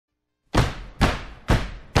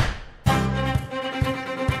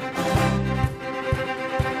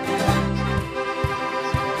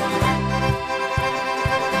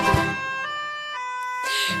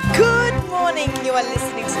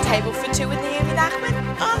Table for Two with Naomi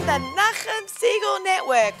Nachman on the Nachum Segal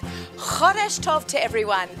Network. Chodesh Tov to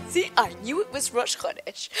everyone. See, I knew it was Rosh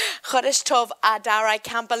Chodesh. Chodesh Tov Adar. I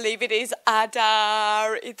can't believe it is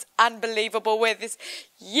Adar. It's unbelievable where this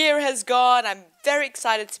year has gone. I'm very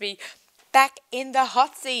excited to be back in the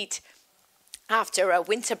hot seat. After a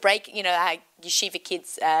winter break, you know, yeshiva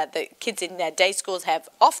kids, the kids in day schools have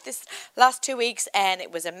off this last 2 weeks, and it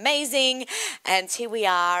was amazing. And here we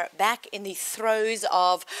are back in the throes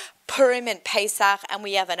of Purim and Pesach, and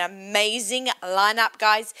we have an amazing lineup,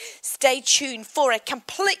 guys. Stay tuned for a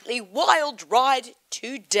completely wild ride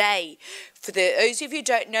today. For those of you who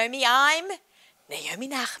don't know me, I'm Naomi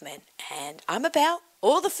Nachman, and I'm about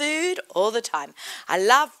all the food, all the time. I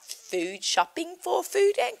love food, shopping for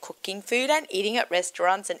food and cooking food and eating at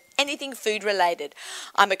restaurants and anything food related.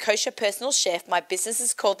 I'm a kosher personal chef. My business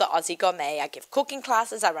is called the Aussie Gourmet. I give cooking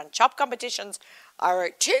classes. I run chop competitions. I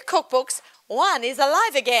wrote 2 cookbooks. One is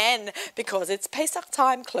alive again because it's Pesach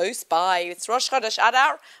time close by. It's Rosh Chodesh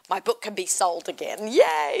Adar. My book can be sold again.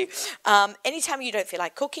 Yay! Anytime you don't feel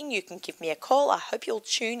like cooking, you can give me a call. I hope you'll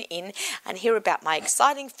tune in and hear about my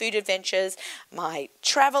exciting food adventures, my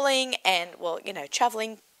traveling, and, well, you know,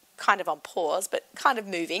 traveling kind of on pause, but kind of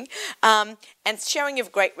moving, and sharing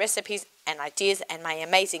of great recipes and ideas and my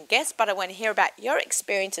amazing guests. But I want to hear about your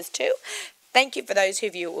experiences too. Thank you for those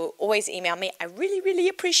of you who always email me. I really, really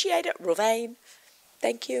appreciate it. Ruvain,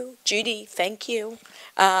 thank you. Judy, thank you.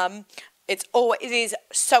 It is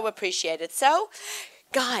so appreciated. So,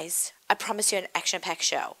 guys, I promise you an action-packed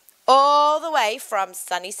show. All the way from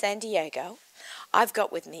sunny San Diego, I've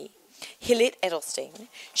got with me Hilit Edelstein.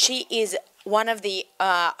 She is one of the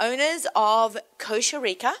owners of Kosher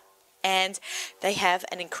Rika, and they have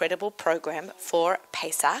an incredible program for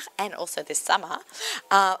Pesach and also this summer.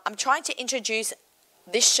 I'm trying to introduce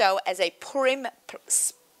this show as a Purim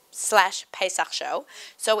 / Pesach show,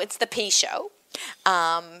 so it's the P show.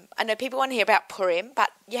 I know people want to hear about Purim, but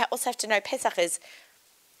you also have to know Pesach is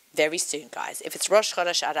very soon, guys. If it's Rosh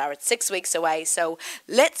Chodesh Adar, it's 6 weeks away. So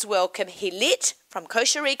let's welcome Hilit from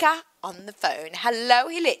Kosher Rika on the phone. Hello,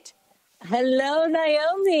 Hilit. Hello,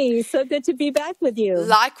 Naomi. So good to be back with you.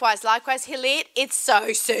 Likewise, Hilit. It's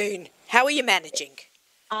so soon. How are you managing?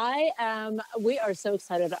 We are so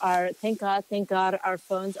excited. Thank God, our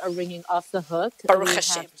phones are ringing off the hook. Baruch we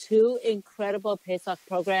Hashem. have 2 incredible Pesach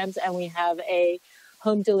programs, and we have a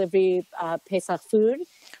home delivery Pesach food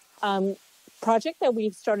project that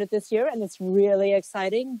we've started this year, and it's really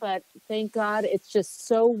exciting. But thank God, it's just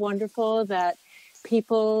so wonderful that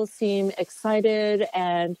people seem excited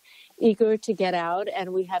and eager to get out,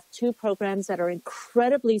 and we have 2 programs that are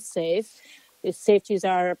incredibly safe. Safety is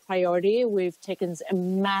our priority. We've taken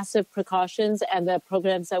massive precautions, and the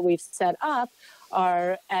programs that we've set up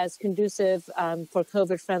are as conducive for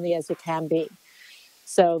COVID-friendly as it can be.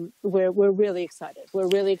 So we're really excited. We're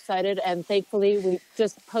really excited, and thankfully we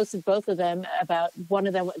just posted both of them. About one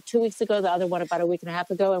of them 2 weeks ago, the other one about a week and a half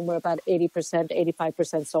ago, and we're about 80%,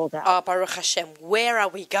 85% sold out. Oh, Baruch Hashem. Where are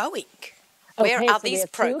we going? Where are these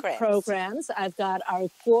programs? 2 programs. I've got our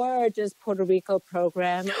gorgeous Puerto Rico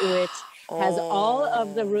program, which has all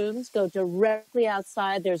of the rooms go directly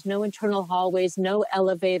outside. There's no internal hallways, no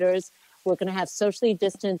elevators. We're going to have socially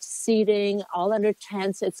distanced seating, all under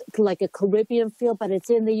tents. It's like a Caribbean feel, but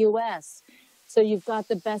it's in the U.S. So you've got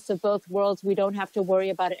the best of both worlds. We don't have to worry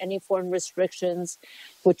about any foreign restrictions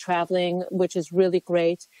with traveling, which is really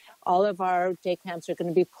great. All of our day camps are going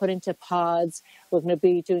to be put into pods. We're going to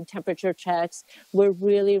be doing temperature checks. We're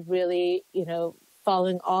really, really,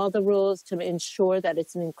 following all the rules to ensure that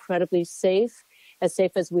it's an incredibly safe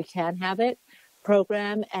as we can have it,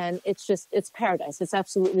 program. And it's paradise. It's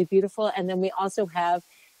absolutely beautiful. And then we also have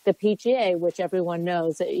the PGA, which everyone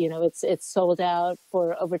knows, it's sold out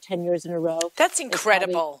for over 10 years in a row. That's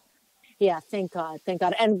incredible. Yeah, thank God.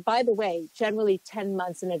 And by the way, generally 10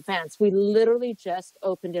 months in advance. We literally just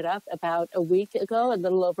opened it up about a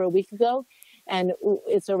little over a week ago, and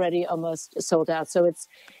it's already almost sold out. So it's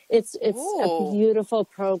a beautiful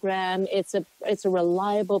program. It's a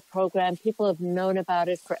reliable program. People have known about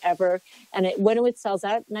it forever. And when it sells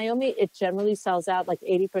out, Naomi, it generally sells out like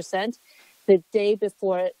 80% the day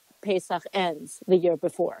before Pesach ends the year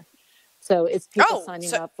before. So it's people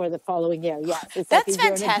signing up for the following year. Yes, that's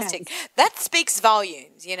fantastic. That speaks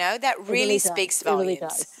volumes. That really speaks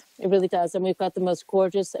volumes. It really does. And we've got the most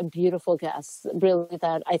gorgeous and beautiful guests. Really,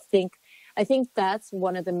 that I think that's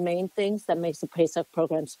one of the main things that makes the Pesach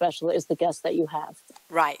program special is the guests that you have.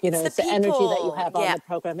 Right. It's the energy that you have on the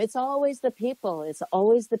program. It's always the people.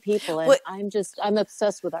 And I'm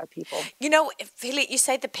obsessed with our people. Philip, you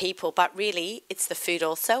say the people, but really it's the food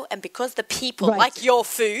also. And because the people like your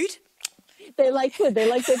food, They like food. They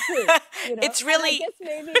like good food. You know? It's really,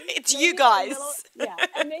 maybe, it's maybe you guys. Yeah,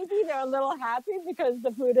 and maybe they're a little happy because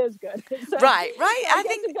the food is good. So, Right. I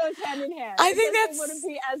think it goes hand in hand. I think they wouldn't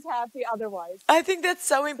be as happy otherwise. I think that's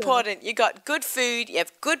so important. You got good food, you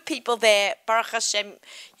have good people there, Baruch Hashem,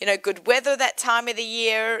 good weather that time of the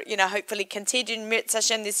year, hopefully continuing Mirz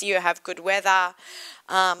Hashem this year, have good weather.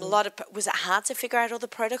 Was it hard to figure out all the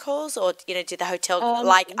protocols, or, did the hotel,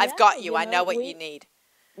 I've got you, I know what you need?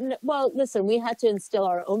 Well, listen, we had to instill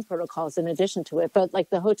our own protocols in addition to it, but like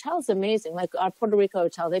the hotel is amazing. Like our Puerto Rico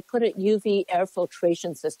hotel, they put UV air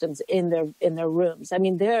filtration systems in their rooms. I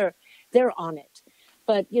mean, they're on it.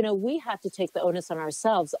 But, we have to take the onus on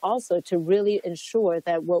ourselves also to really ensure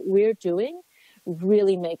that what we're doing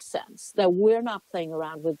really makes sense, that we're not playing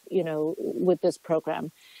around with this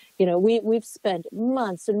program. We've spent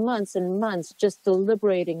months and months and months just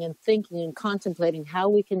deliberating and thinking and contemplating how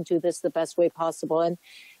we can do this the best way possible. And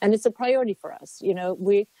it's a priority for us.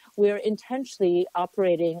 We're intentionally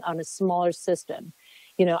operating on a smaller system.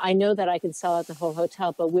 I know that I can sell out the whole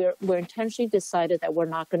hotel, but we're intentionally decided that we're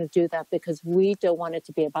not going to do that because we don't want it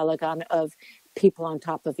to be a balagan of people on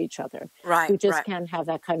top of each other. Right. We just can't have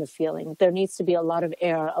that kind of feeling. There needs to be a lot of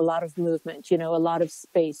air, a lot of movement, a lot of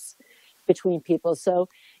space between people. So,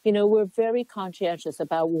 we're very conscientious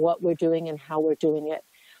about what we're doing and how we're doing it.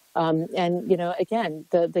 And, again,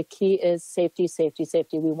 the key is safety, safety,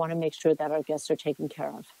 safety. We want to make sure that our guests are taken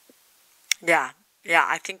care of. Yeah. Yeah,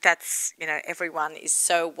 I think that's, everyone is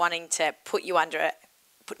so wanting to put you and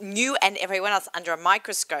everyone else under a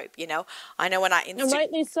microscope, I know when and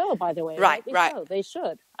rightly so, by the way. Right. So. They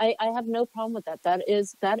should. I have no problem with that. That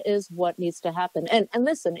is what needs to happen. And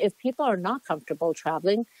listen, if people are not comfortable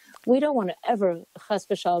traveling, we don't want to ever, chas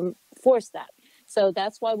v'shalom, force that. So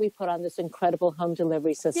that's why we put on this incredible home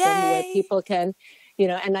delivery system. Yay! Where people can,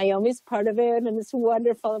 and Naomi's part of it, and it's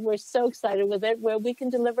wonderful, and we're so excited with it, where we can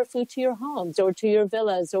deliver food to your homes or to your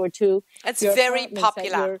villas or to It's very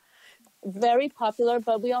popular. Very popular,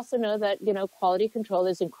 but we also know that, quality control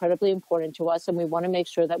is incredibly important to us, and we want to make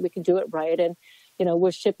sure that we can do it right. And,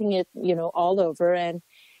 we're shipping it, all over. And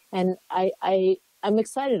I'm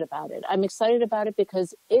excited about it. I'm excited about it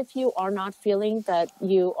because if you are not feeling that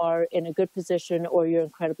you are in a good position or you're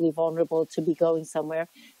incredibly vulnerable to be going somewhere,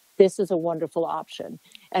 this is a wonderful option.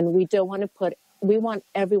 And we want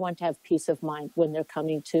everyone to have peace of mind when they're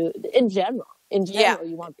coming to, in general,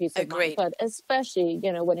 you want peace of mind. But especially,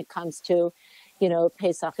 when it comes to,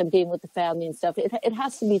 Pesach and being with the family and stuff, it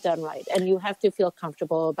has to be done right. And you have to feel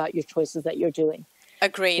comfortable about your choices that you're doing.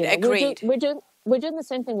 Agreed. We're doing the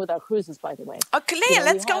same thing with our cruises, by the way. Okay, Leah,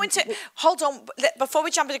 let's go into... Hold on. Before we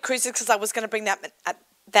jump into cruises, because I was going to bring that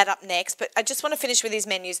up next, but I just want to finish with these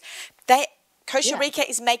menus. Kosher Rika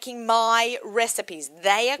is making my recipes.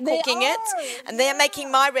 They are cooking it, and they are making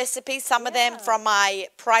my recipes, some of them from my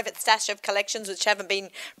private stash of collections, which haven't been...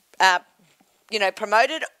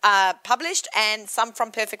 promoted, published, and some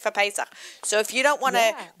from Perfect for Pesach. So if you don't want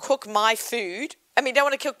to cook my food, don't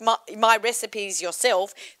want to cook my recipes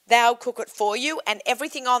yourself, they'll cook it for you. And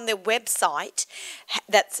everything on their website,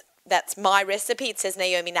 that's my recipe. It says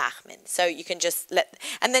Naomi Nachman. So you can just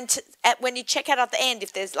and then when you check out at the end,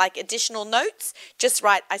 if there's like additional notes, just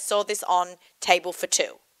write, I saw this on Table for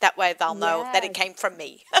Two. That way they'll know that it came from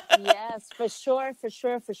me. Yes, for sure.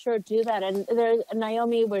 Do that. And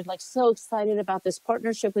Naomi, we're like so excited about this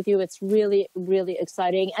partnership with you. It's really, really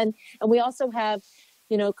exciting. And we also have,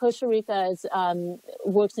 Kosher Rika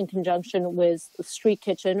works in conjunction with Street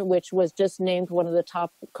Kitchen, which was just named one of the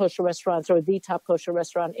top kosher restaurants or the top kosher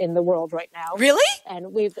restaurant in the world right now. Really?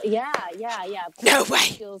 And we've, No way.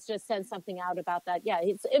 Jules just sent something out about that. Yeah,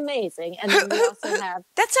 it's amazing. And then we also have...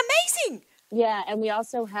 That's amazing. Yeah, and we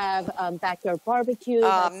also have Backyard Barbecue.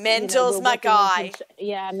 Mendel's my guy.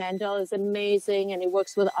 Mendel is amazing, and he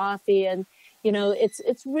works with Afi, and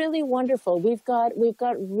it's really wonderful. We've got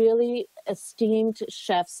really esteemed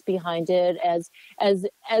chefs behind it. As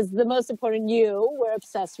the most important, we're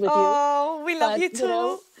obsessed with you. Oh, we love you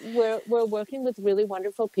too. We're working with really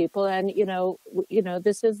wonderful people, and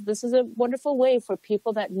this is a wonderful way for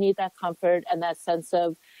people that need that comfort and that sense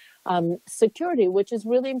of security, which is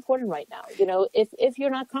really important right now. If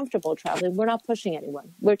you're not comfortable traveling, we're not pushing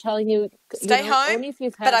anyone. We're telling you, stay home, only if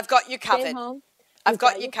you've had, but I've got you covered. Stay home. I've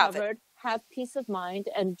got you covered. Have peace of mind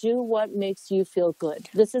and do what makes you feel good.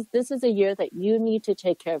 This is a year that you need to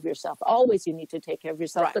take care of yourself. Always you need to take care of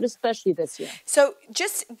yourself, but especially this year. So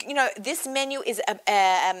just, this menu is,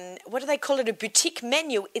 what do they call it? A boutique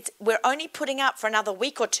menu. We're only putting up for another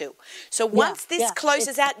week or two. So once this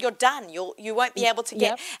closes out, you're done. You won't be able to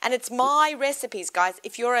get, and it's my recipes, guys.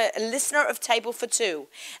 If you're a listener of Table for Two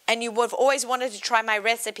and you have always wanted to try my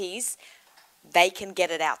recipes, they can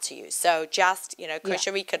get it out to you. So just,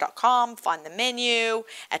 kosherrica.com, find the menu,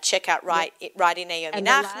 at checkout right in Naomi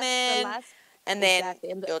Nachman, and then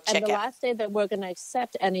you'll check And the last day that we're going to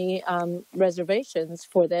accept any reservations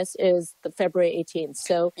for this is the February 18th.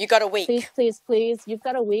 So you got a week. Please, you've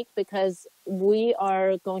got a week, because we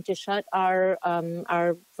are going to shut our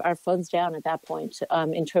phones down at that point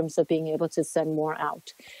in terms of being able to send more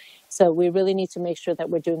out. So we really need to make sure that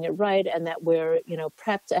we're doing it right and that we're,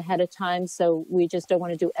 prepped ahead of time. So we just don't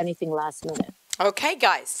want to do anything last minute. Okay,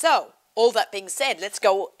 guys. So all that being said, let's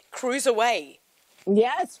go cruise away.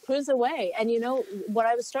 Yes, cruise away. And what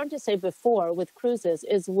I was starting to say before with cruises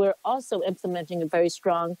is we're also implementing a very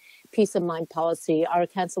strong peace of mind policy. Our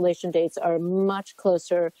cancellation dates are much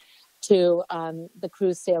closer to the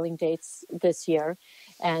cruise sailing dates this year.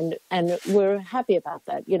 And we're happy about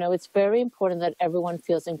that. It's very important that everyone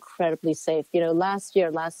feels incredibly safe. Last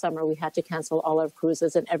summer, we had to cancel all our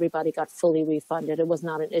cruises and everybody got fully refunded. It was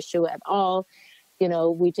not an issue at all. There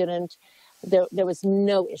was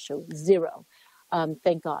no issue, zero.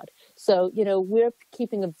 Thank God. So, we're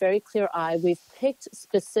keeping a very clear eye. We've picked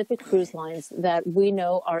specific cruise lines that we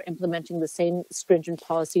know are implementing the same stringent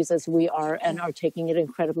policies as we are and are taking it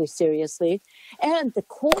incredibly seriously. And the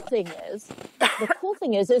cool thing is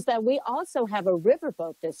that we also have a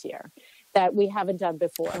riverboat this year that we haven't done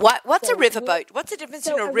before. What's a riverboat? What's the difference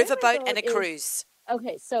between a riverboat and a cruise?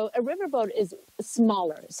 Okay, so a riverboat is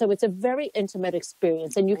smaller, so it's a very intimate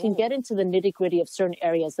experience, and you can get into the nitty-gritty of certain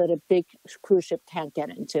areas that a big cruise ship can't get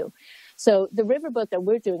into. So the riverboat that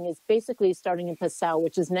we're doing is basically starting in Passau,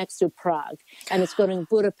 which is next to Prague, and it's going to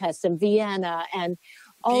Budapest and Vienna and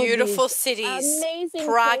all beautiful these cities. Amazing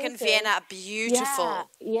Prague places. And Vienna are beautiful.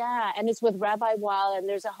 Yeah, and it's with Rabbi Weil, and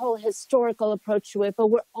there's a whole historical approach to it, but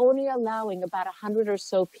we're only allowing about 100 or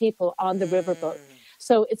so people on the riverboat.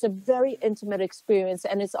 So it's a very intimate experience,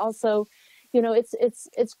 and it's also,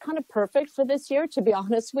 it's kind of perfect for this year, to be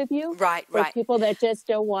honest with you. Right. For people that just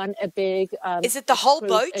don't want a big. Is it the whole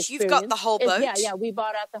boat? Experience. You've got the whole boat. Yeah. We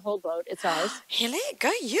bought out the whole boat. It's ours. Hele, go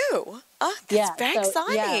you! Oh, that's very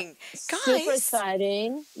exciting, guys. Super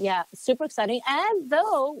exciting. Yeah, super exciting. And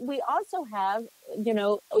though we also have,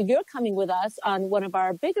 you're coming with us on one of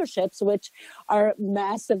our bigger ships, which are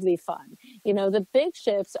massively fun. The big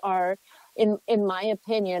ships are, in my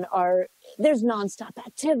opinion, there's nonstop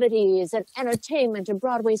activities and entertainment and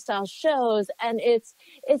Broadway style shows, and it's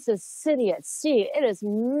a city at sea. It is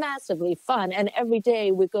massively fun, and every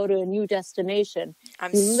day we go to a new destination.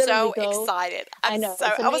 I'm so excited. I know.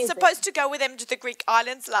 I was supposed to go with them to the Greek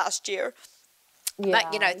islands last year. Yeah,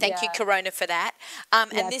 but thank you, Corona, for that.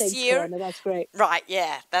 And this year, Corona, that's great. Right?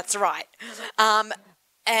 Yeah, that's right.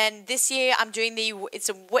 And this year I'm doing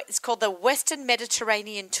it's called the Western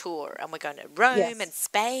Mediterranean Tour, and we're going to Rome and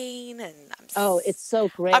Spain, and it's so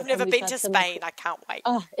great. I've never been to Spain. I can't wait.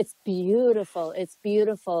 Oh, it's beautiful. It's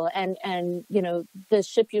beautiful. And the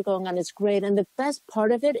ship you're going on is great. And the best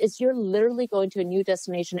part of it is you're literally going to a new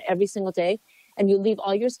destination every single day, and you leave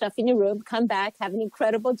all your stuff in your room, come back, have an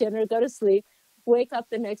incredible dinner, go to sleep, wake up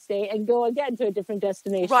the next day and go again to a different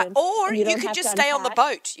destination. Right, or you can just stay on the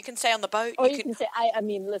boat. You can stay on the boat. Or you can say,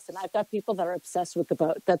 listen, I've got people that are obsessed with the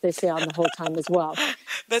boat that they stay on the whole time as well.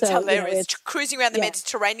 That's hilarious. Cruising around the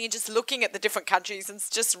Mediterranean, just looking at the different countries and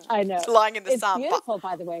just lying in the sun. It's beautiful,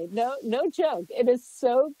 by the way. No joke. It is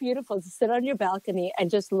so beautiful to sit on your balcony and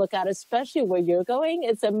just look out, especially where you're going.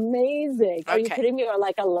 It's amazing. Are you kidding me? Or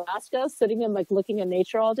like Alaska, sitting and looking at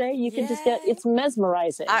nature all day. You can just it's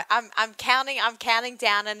mesmerizing. I'm counting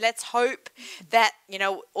down, and let's hope that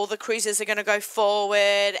all the cruises are going to go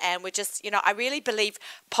forward, and we're just I really believe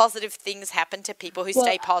positive things happen to people who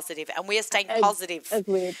stay positive, and we are staying positive.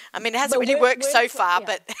 Agreed. I mean, it hasn't really worked so far,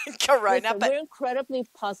 but Corona. We're incredibly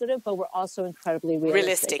positive, but we're also incredibly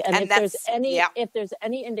realistic. And if there's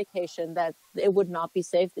any indication that it would not be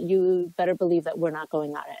safe, you better believe that we're not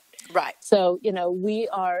going on it. Right. So we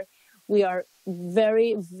are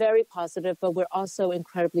very, very positive, but we're also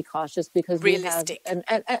incredibly cautious because realistic.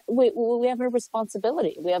 we have a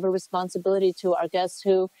responsibility. We have a responsibility to our guests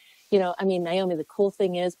who, Naomi, the cool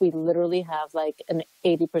thing is we literally have like an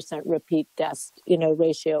 80% repeat guest,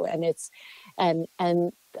 ratio. And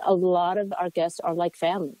and a lot of our guests are like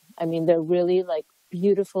family. I mean, they're really like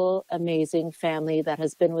beautiful, amazing family that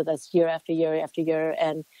has been with us year after year after year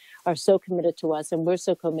and are so committed to us, and we're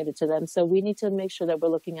so committed to them. So we need to make sure that we're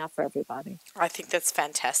looking out for everybody. I think that's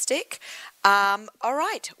fantastic. All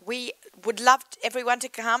right. We would love everyone to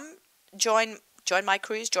come join my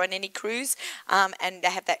cruise, join any cruise, and they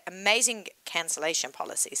have that amazing cancellation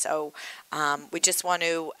policy. So we just want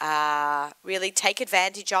to really take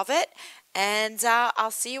advantage of it, and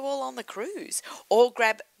I'll see you all on the cruise. Or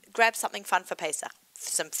grab grab something fun for Pesach.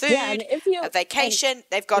 Some food, and if you a vacation,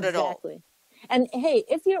 they've got it all. exactly. And hey,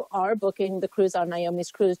 if you are booking the cruise on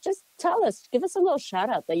Naomi's Cruise, just tell us, give us a little shout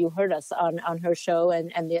out that you heard us on her show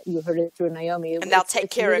and that you heard it through Naomi. And they'll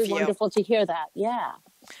take care of you. It's wonderful to hear that. Yeah.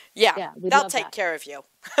 Yeah, they'll take care of you.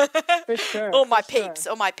 For sure. All my peeps,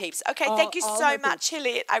 all my peeps. Okay, thank you all so my much,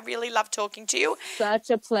 Hilliard. I really love talking to you.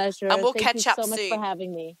 Such a pleasure. And we'll Thank catch you up so much soon. for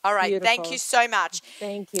having me. All right, Beautiful. thank you so much.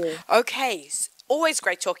 Thank you. Okay, always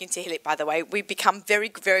great talking to Hilliard, by the way. We've become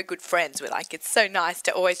very, very good friends. It's so nice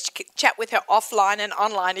to always chat with her offline and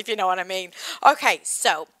online, if you know what I mean. Okay,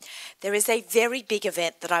 so there is a very big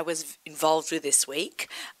event that I was involved with this week,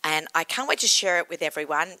 and I can't wait to share it with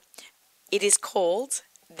everyone. It is called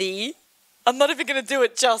I'm not even going to do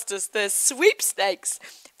it justice, the sweepstakes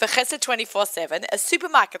for Chesed 24/7, a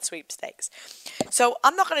supermarket sweepstakes. So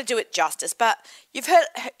I'm not going to do it justice, but you've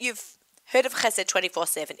heard of Chesed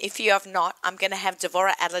 24/7. If you have not, I'm going to have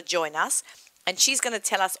Devorah Adler join us, and she's going to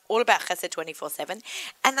tell us all about Chesed 24/7. And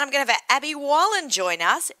then I'm going to have Abby Wallen join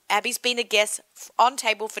us. Abby's been a guest on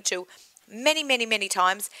Table for Two many, many, many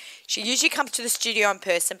times. She usually comes to the studio in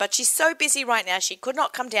person, but she's so busy right now, she could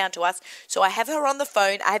not come down to us. So I have her on the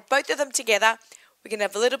phone. I have both of them together. We're going to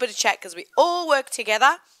have a little bit of chat because we all work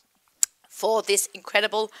together for this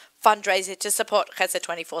incredible fundraiser to support Chesed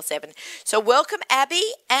 24/7. So welcome,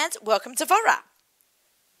 Abby, and welcome, Devorah.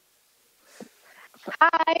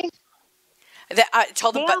 Hi.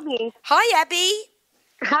 Naomi. Hi, Abby.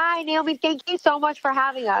 Hi, Naomi. Thank you so much for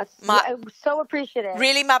having us. I'm so appreciative.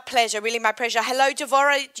 Really my pleasure. Really my pleasure. Hello,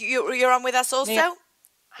 Devorah. You're on with us also?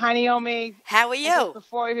 Hi, Naomi. How are you?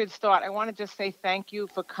 Before we start, I want to just say thank you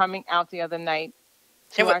for coming out the other night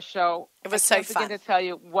to our show. It was so fun. I can't begin to tell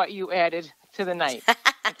you what you added to the night.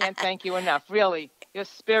 I can't thank you enough. Really, your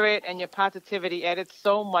spirit and your positivity added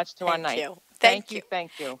so much to our night. Thank you.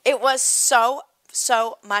 Thank you. It was so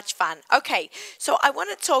much fun. Okay, so I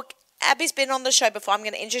want to talk. Abby's been on the show before. I'm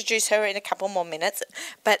going to introduce her in a couple more minutes.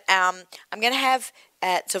 But I'm going to have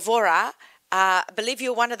Devorah. I believe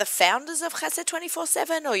you're one of the founders of Chesed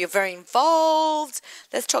 24/7, or you're very involved.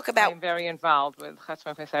 Let's talk about... I'm very involved with Chesed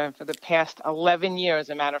 24/7 for the past 11 years, as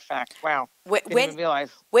a matter of fact. Wow. Didn't even realize.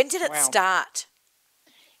 When did it start?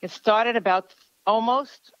 It started about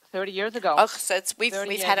almost 30 years ago. Oh, so we've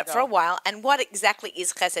had it for a while. And what exactly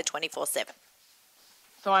is Chesed 24/7?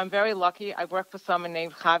 So I'm very lucky. I work for someone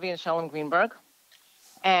named Javi and Shalom Greenberg.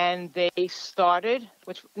 And they started,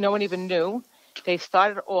 which no one even knew, they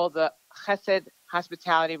started all the Chesed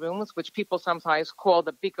hospitality rooms, which people sometimes call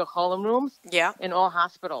the Bikur Cholim rooms, in all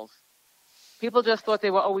hospitals. People just thought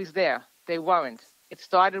they were always there. They weren't. It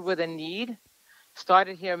started with a need.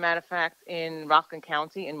 Started here, matter of fact, in Rockland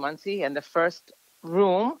County in Muncie, and the first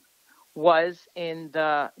room was in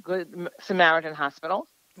the Good Samaritan Hospital.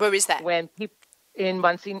 Where is that? In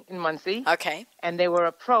Muncie. Okay. And they were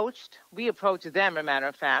approached. We approached them, as a matter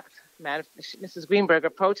of fact. Mrs. Greenberg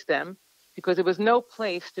approached them because there was no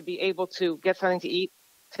place to be able to get something to eat,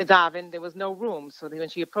 to daven. There was no room. So when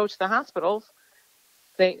she approached the hospitals,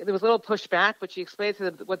 there was a little pushback, but she explained to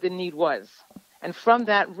them what the need was. And from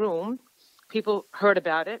that room, people heard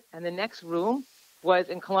about it. And the next room was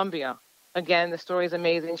in Colombia. Again, the story is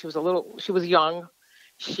amazing. She was young.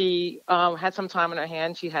 She had some time on her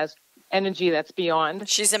hands. She has energy that's beyond.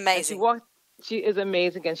 She's amazing. She is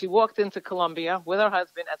amazing. And she walked into Colombia with her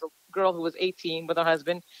husband, as a girl who was 18 with her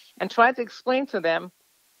husband, and tried to explain to them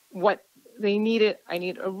what they needed. I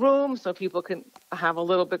need a room so people can have a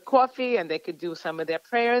little bit of coffee and they could do some of their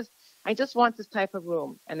prayers. I just want this type of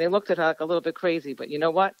room. And they looked at her like a little bit crazy, but you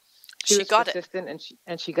know what? She was persistent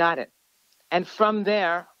and she got it. And from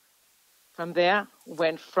there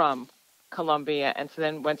went from Columbia and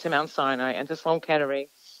then went to Mount Sinai and to Sloan Kettering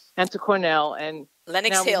and to Cornell, and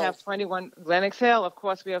Lenox Hill. We have 21, Lenox Hill, of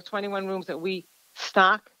course, we have 21 rooms that we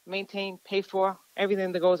stock, maintain, pay for,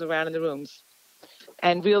 everything that goes around in the rooms.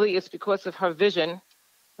 And really it's because of her vision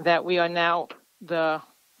that we are now the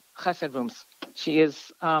Chesed rooms. She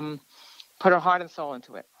is put her heart and soul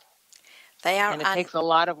into it. They are, and it takes a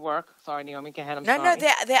lot of work. Sorry, Naomi, go ahead. No,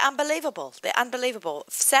 they're unbelievable. They're unbelievable.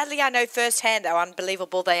 Sadly, I know firsthand how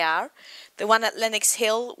unbelievable they are. The one at Lenox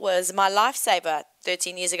Hill was my lifesaver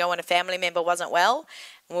 13 years ago when a family member wasn't well.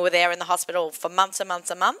 And we were there in the hospital for months and months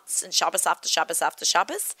and months, and Shabbos after Shabbos after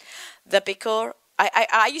Shabbos. The Bikur,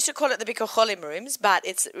 I used to call it the Bikur Cholim rooms, but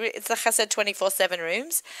it's the Chesed 24/7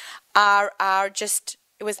 rooms, are just...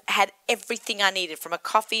 had everything I needed, from a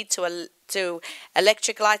coffee to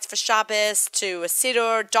electric lights for Shabbos, to a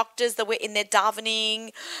siddur, doctors that were in there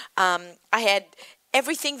davening. I had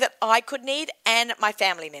everything that I could need and my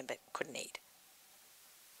family member could need.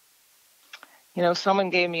 Someone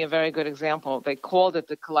gave me a very good example. They called it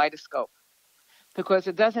the kaleidoscope because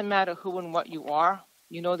it doesn't matter who and what you are.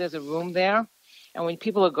 There's a room there. And when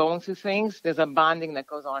people are going through things, there's a bonding that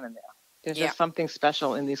goes on in there. There's just something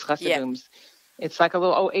special in these chesed rooms. It's like a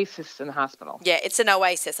little oasis in the hospital. Yeah, it's an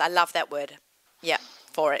oasis. I love that word. Yeah,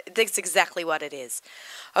 for it. That's exactly what it is.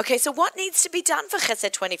 Okay, so what needs to be done for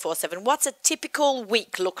Chesed 24/7? What's a typical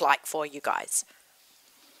week look like for you guys?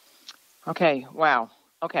 Okay, wow.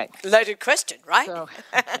 Okay. Loaded question, right?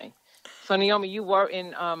 So Naomi, you were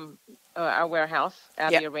in our warehouse.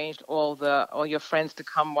 Abby arranged all your friends to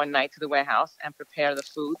come one night to the warehouse and prepare the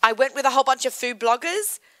food. I went with a whole bunch of food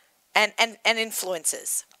bloggers and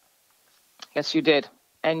influencers. Yes, you did.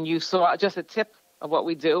 And you saw just a tip of what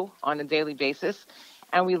we do on a daily basis.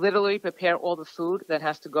 And we literally prepare all the food that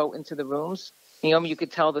has to go into the rooms. Naomi, you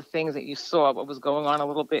could tell the things that you saw, what was going on a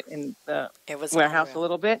little bit in the warehouse unreal. A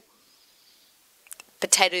little bit.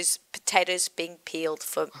 Potatoes being peeled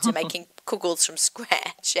to making kugels from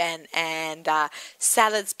scratch, and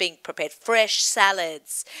salads being prepared, fresh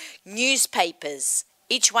salads, newspapers.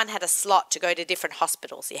 Each one had a slot to go to different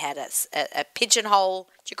hospitals. You had a pigeonhole.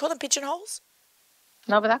 Do you call them pigeonholes?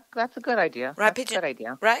 No, but that's a good idea. Right, that's a good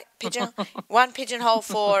idea. Right, one pigeonhole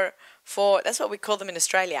for that's what we call them in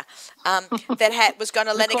Australia. That was going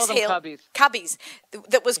to Lenox Hill. Cubbies.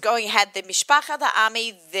 That was going, had the Mishpacha, the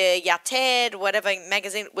Army, the Yated, whatever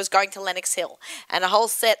magazine was going to Lenox Hill, and a whole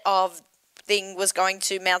set of thing was going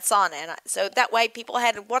to Mount Sinai. And so that way people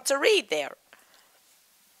had what to read there.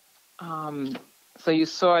 So you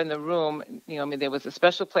saw in the room, there was a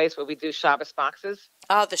special place where we do Shabbos boxes.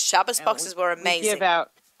 Oh, the Shabbos boxes were amazing.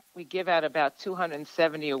 We give out about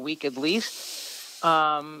 270 a week at least.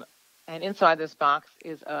 And inside this box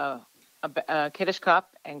is a Kiddush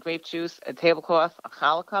cup and grape juice, a tablecloth, a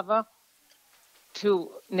challah cover,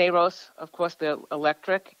 2 neiros, of course, the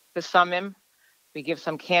electric, the samim. We give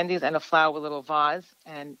some candies and a flower little vase,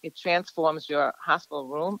 and it transforms your hospital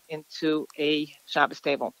room into a Shabbos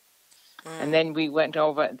table. And then we went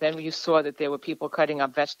over, then you saw that there were people cutting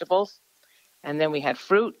up vegetables, and then we had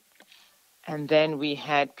fruit, and then we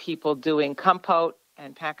had people doing compote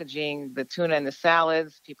and packaging the tuna and the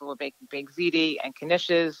salads. People were making baked ziti and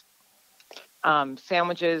knishes,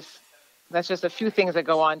 sandwiches. That's just a few things that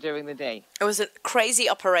go on during the day. It was a crazy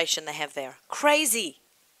operation they have there. Crazy.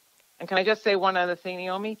 And can I just say one other thing,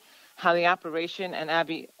 Naomi? How the operation, and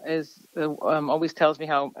Abby always tells me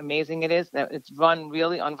how amazing it is, that it's run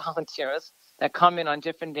really on volunteers that come in on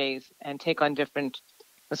different days and take on different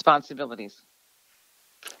responsibilities.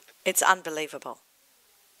 It's unbelievable.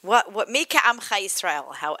 What Mika Amcha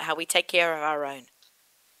Yisrael, how we take care of our own.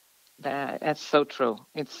 That's so true.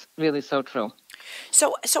 It's really so true.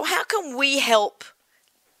 So how can we help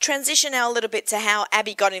transition now a little bit to how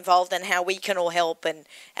Abby got involved and how we can all help? And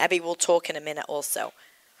Abby will talk in a minute also.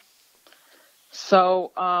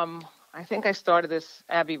 So I think I started this,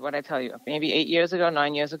 Abby, what I tell you, maybe 9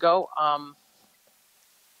 years ago.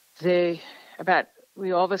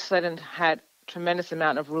 We all of a sudden had a tremendous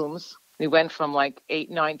amount of rooms. We went from like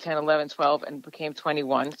 8, 9, 10, 11, 12 and became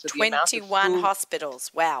 21. So 21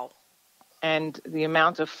 hospitals. Wow. And the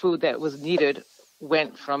amount of food that was needed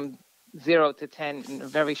went from 0 to 10 in a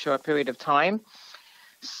very short period of time.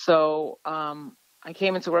 So I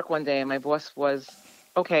came into work one day and my boss was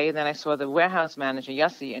okay. And then I saw the warehouse manager,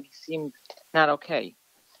 Yossi, and he seemed not okay.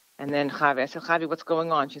 And then Chavi, I said, Chavi, what's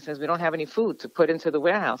going on? She says, we don't have any food to put into the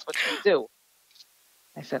warehouse. What should we do?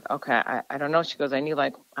 I said, okay, I don't know. She goes, I need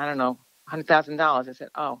 $100,000. I said,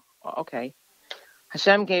 oh, okay.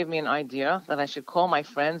 Hashem gave me an idea that I should call my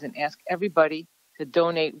friends and ask everybody to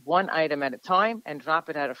donate one item at a time and drop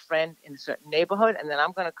it at a friend in a certain neighborhood. And then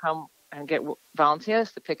I'm going to come and get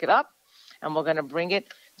volunteers to pick it up, and we're going to bring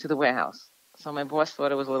it to the warehouse. So my boss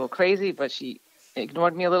thought it was a little crazy, but she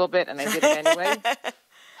ignored me a little bit, and I did it anyway.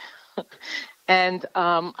 And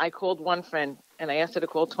I called one friend, and I asked her to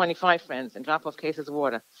call 25 friends and drop off cases of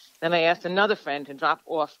water. Then I asked another friend to drop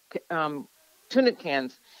off tuna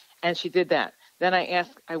cans, and she did that. Then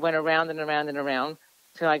I went around and around and around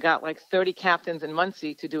till I got like 30 captains in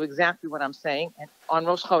Muncie to do exactly what I'm saying. And on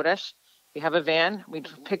Rosh Chodesh, we have a van. We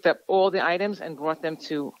picked up all the items and brought them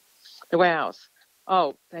to the warehouse.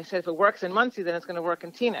 Oh, I said, if it works in Muncie, then it's going to work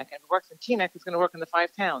in Teaneck. If it works in Teaneck, it's going to work in the 5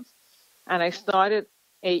 towns. And I started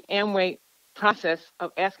a Amway process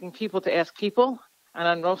of asking people to ask people. And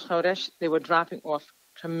on Rosh Chodesh, they were dropping off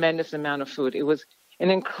a tremendous amount of food. It was an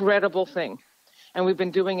incredible thing. And we've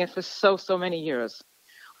been doing it for so many years.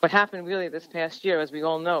 What happened really this past year, as we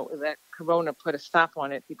all know, is that Corona put a stop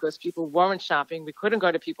on it because people weren't shopping. We couldn't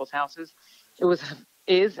go to people's houses. It was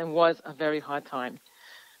a very hard time.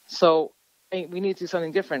 So we need to do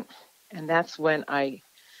something different. And that's when I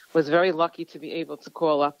was very lucky to be able to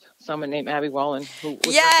call up someone named Abby Wallen, who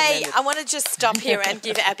was Yay! recommended. I want to just stop here and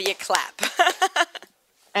give Abby a clap.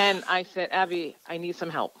 And I said, Abby, I need some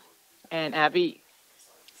help. And Abby,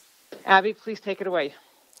 please take it away.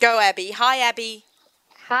 Go, Abby. Hi, Abby.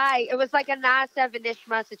 Hi. It was like a Nasev and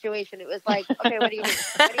Nishma situation. It was like, okay, what do you need?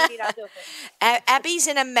 What do you need? I'll do it. Abby's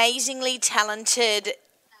an amazingly talented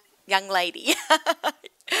young lady.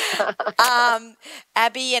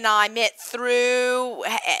 Abby and I met through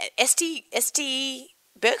Esty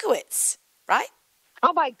Berkowitz, right?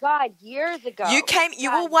 Oh my God, years ago. You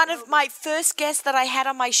were one of my first guests that I had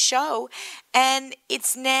on my show, and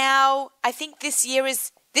it's now, I think this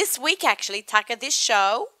week actually, Taka, this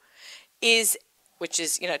show is, which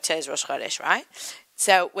is, today's Rosh Chodesh, right?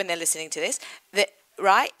 So when they're listening to this,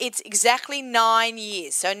 right, it's exactly 9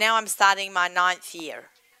 years. So now I'm starting my 9th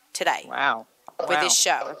year today. Wow. With this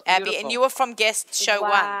show, Abby, and you were from guest show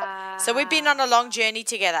 1. So we've been on a long journey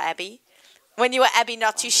together, Abby. When you were Abby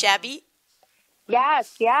Not Too Shabby.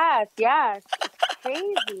 Yes.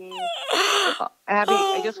 Crazy. Abby,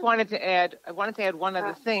 I just wanted to add one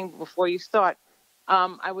other thing before you start.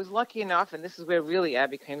 I was lucky enough, and this is where really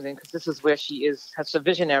Abby comes in, because this is where she is such a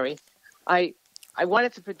visionary. I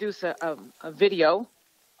wanted to produce a video,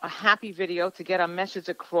 a happy video, to get our message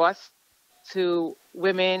across to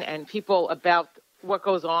women and people about what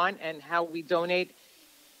goes on and how we donate.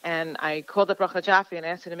 And I called up Rachel Jaffe and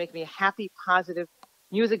asked her to make me a happy, positive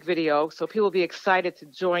music video so people will be excited to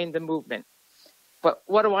join the movement. But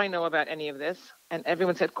what do I know about any of this? And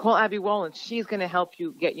everyone said, call Abby Wallen. She's going to help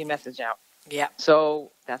you get your message out. Yeah.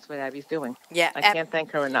 So that's what Abby's doing. Yeah. I can't thank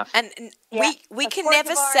her enough. And we can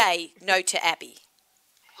never say no to Abby.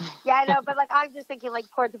 Yeah, I know, but I'm just thinking,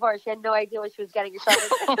 poor Devorah, she had no idea what she was getting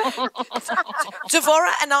herself into.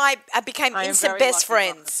 Devorah and I became instant best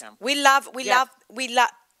friends. We love.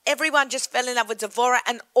 Everyone just fell in love with Devorah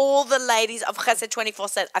and all the ladies of Chesed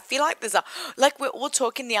 24/7. I feel like we're all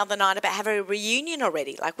talking the other night about having a reunion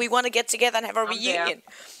already. We want to get together and have a reunion.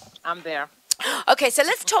 I'm there. Okay, so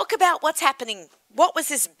let's talk about what's happening. What was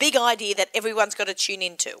this big idea that everyone's got to tune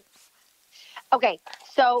into? Okay,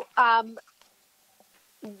 so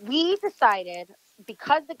we decided,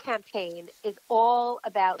 because the campaign is all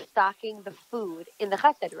about stocking the food in the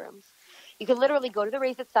Chesed rooms, you can literally go to the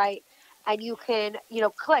Raise It site and you can,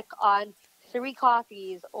 click on 3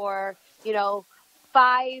 coffees or,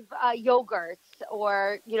 5 yogurts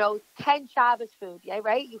or, 10 Shabbos food, yeah,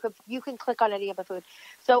 right? You can click on any of the food.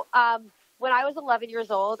 So when I was 11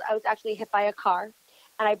 years old, I was actually hit by a car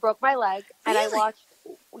and I broke my leg. And really?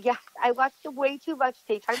 I watched way too much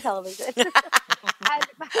daytime television. And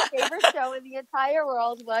my favorite show in the entire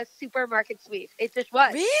world was Supermarket Sweep. It just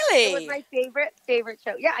was. Really? It was my favorite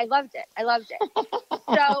show. Yeah, I loved it. And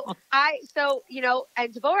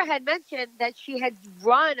Devorah had mentioned that she had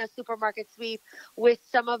run a Supermarket Sweep with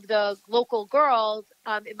some of the local girls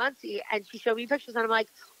in Muncie, and she showed me pictures, and I'm like,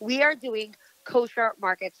 we are doing kosher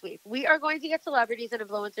market sweep. We are going to get celebrities and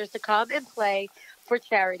influencers to come and play for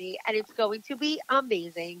charity, and it's going to be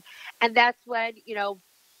amazing. And that's when,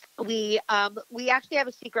 we actually have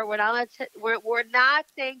a secret. We're not we're not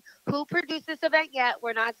saying who produced this event yet.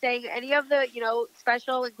 We're not saying any of the,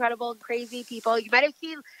 special, incredible, and crazy people. You might have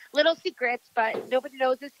seen little secrets, but nobody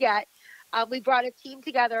knows this yet. We brought a team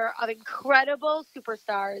together of incredible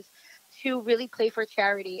superstars to really play for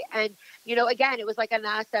charity. And, again, it was like a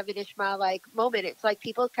Nasev and Ishma moment. It's like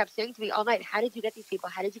people kept saying to me all night, how did you get these people?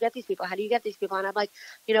 How did you get these people? How do you get these people? And I'm like,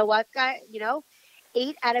 you know what, guy?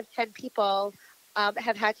 8 out of 10 people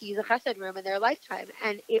have had to use a chesed room in their lifetime.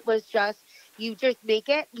 And it was just, you just make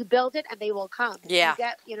it, you build it, and they will come. Yeah.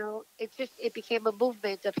 It became a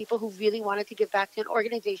movement of people who really wanted to give back to an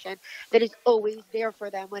organization that is always there for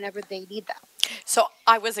them whenever they need them. So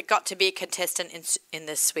I got to be a contestant in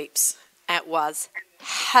the sweeps. It was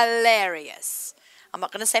hilarious. I'm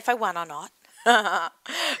not going to say if I won or not. But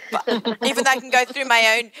even though I can go through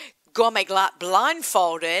my own gourmet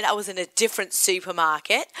blindfolded, I was in a different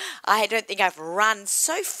supermarket. I don't think I've run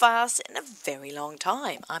so fast in a very long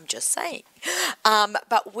time. I'm just saying.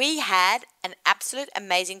 But we had an absolute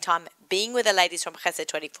amazing time being with the ladies from Chesed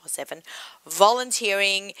 24/7,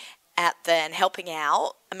 volunteering and helping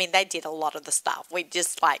out. I mean, they did a lot of the stuff. We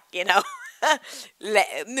just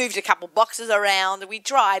moved a couple boxes around. We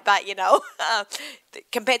tried, but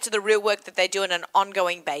compared to the real work that they do on an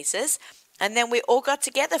ongoing basis. And then we all got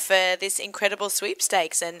together for this incredible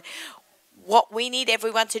sweepstakes. And what we need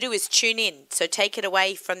everyone to do is tune in. So take it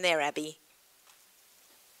away from there, Abby.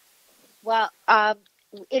 Well,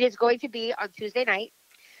 it is going to be on Tuesday night.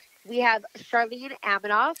 We have Charlene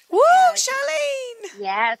Amanoff. Woo, Charlene!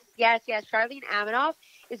 Yes. Charlene Amanoff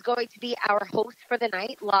is going to be our host for the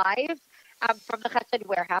night, live from the Chesed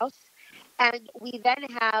Warehouse. And we then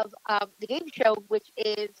have the game show, which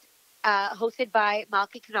is hosted by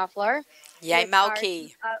Malky Knopfler. Yay,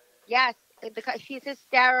 Malky. Yes, she's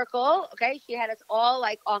hysterical. Okay, she had us all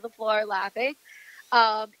like on the floor laughing.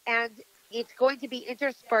 And it's going to be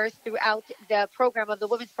interspersed throughout the program of the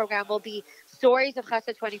women's program will be stories of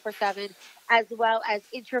Chesed 24/7, as well as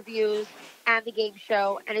interviews and the game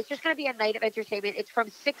show. And it's just going to be a night of entertainment. It's from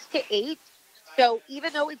 6 to 8. So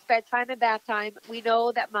even though it's bedtime and bath time, we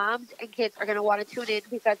know that moms and kids are going to want to tune in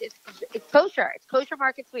because it's kosher. It's kosher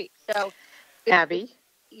market sweep. So, Abby.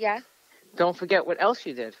 Yeah. Don't forget what else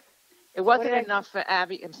you did. It wasn't enough for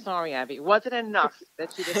Abby. I'm sorry, Abby. It wasn't enough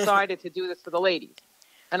that she decided to do this for the ladies.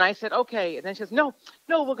 And I said, okay. And then she says, no,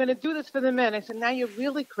 we're going to do this for the men. I said, now you're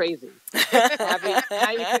really crazy, Abby.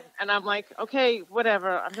 And I'm like, okay,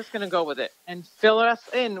 whatever. I'm just going to go with it and fill us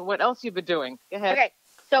in. What else you've been doing? Go ahead. Okay.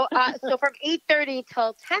 So from 8:30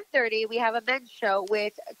 till 10:30, we have a men's show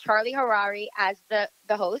with Charlie Harari as the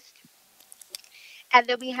host. And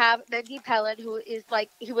then we have Mendy Pellin, who is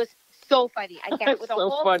he was so funny. I can't, with a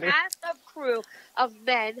whole cast of crew of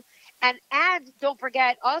men. And don't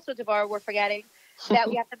forget, also, Devorah, we're forgetting that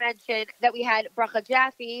we have to mention that we had Bracha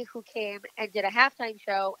Jaffe, who came and did a halftime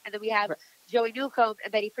show. And then we have Joey Newcomb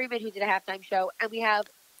and Betty Freeman, who did a halftime show. And we have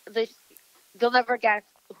they'll never guess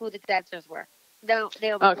who the dancers were. No,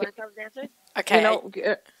 Naomi, want to tell the dancers?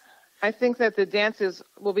 Okay. I think that the dances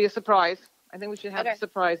will be a surprise. I think we should have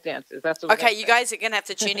surprise dances. That's what okay, you guys are going to have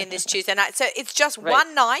to tune in this Tuesday night. So it's just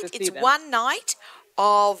one night. It's one night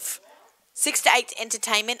of 6 to 8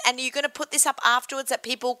 entertainment. And you're going to put this up afterwards that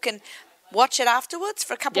people can watch it afterwards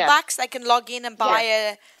for a couple bucks. They can log in and buy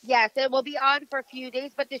a... Yes, it will be on for a few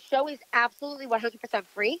days, but the show is absolutely 100%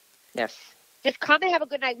 free. Yes. Just come and have a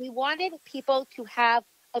good night. We wanted people to have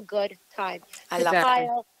a good time. I love to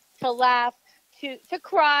smile, to laugh, to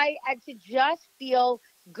cry, and to just feel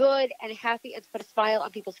good and happy and to put a smile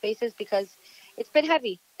on people's faces because it's been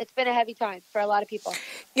heavy. It's been a heavy time for a lot of people.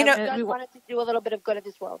 We wanted to do a little bit of good in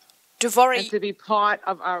this world. Devorah, and to be part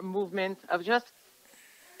of our movement of just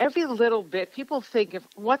every little bit. People think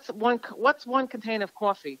what's one container of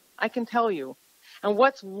coffee? I can tell you. And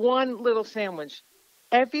what's one little sandwich?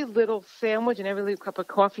 Every little sandwich and every little cup of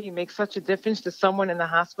coffee makes such a difference to someone in the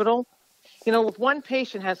hospital. If one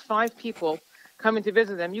patient has 5 people coming to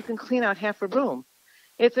visit them, you can clean out half a room.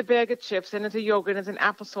 It's a bag of chips, and it's a yogurt, and it's an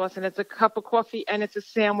applesauce, and it's a cup of coffee, and it's a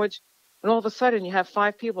sandwich. And all of a sudden, you have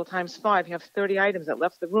 5 people times 5. You have 30 items that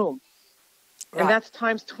left the room. Right. And that's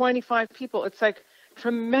times 25 people. It's like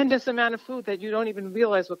tremendous amount of food that you don't even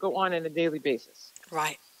realize what go on a daily basis.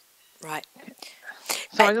 Right.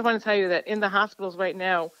 So I just want to tell you that in the hospitals right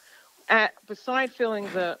now, beside filling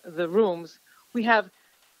the rooms, we have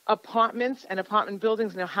apartments and apartment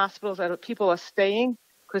buildings in the hospitals that people are staying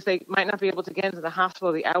because they might not be able to get into the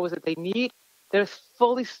hospital the hours that they need. They're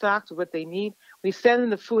fully stocked with what they need. We send them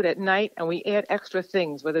the food at night, and we add extra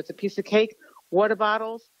things, whether it's a piece of cake, water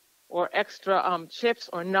bottles, or extra chips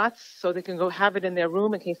or nuts so they can go have it in their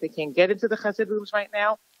room in case they can't get into the Chesed rooms right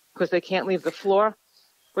now because they can't leave the floor.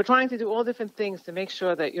 We're trying to do all different things to make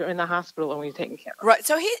sure that you're in the hospital and we're taken care of. Right.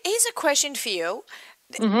 So here's a question for you.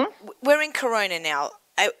 Mm-hmm. We're in Corona now.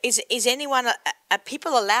 Is anyone, are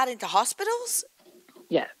people allowed into hospitals?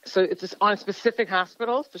 Yeah. So it's just on specific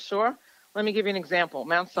hospitals for sure. Let me give you an example.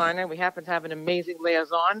 Mount Sinai, we happen to have an amazing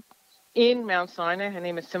liaison in Mount Sinai. Her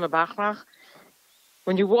name is Sima Bachrach.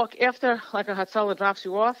 When you walk after, like a Hatzalah drops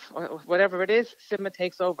you off, or whatever it is, Sima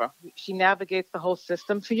takes over. She navigates the whole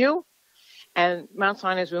system for you. And Mount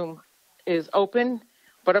Sinai's room is open.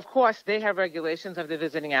 But, of course, they have regulations of the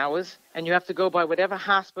visiting hours, and you have to go by whatever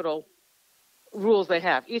hospital rules they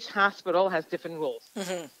have. Each hospital has different rules.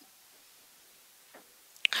 Mm-hmm.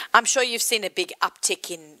 I'm sure you've seen a big uptick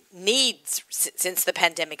in needs since the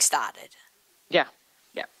pandemic started. Yeah.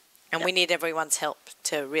 And we need everyone's help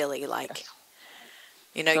to really,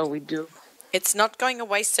 So we do. It's not going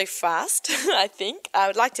away so fast, I think. I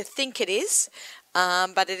would like to think it is.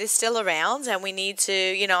 But it is still around, and we need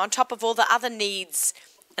to, on top of all the other needs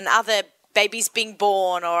and other babies being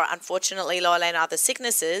born or, unfortunately, Lola, and other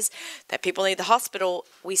sicknesses that people need the hospital,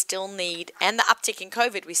 we still need, and the uptick in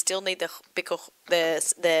COVID, we still need the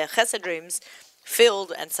Chesed rooms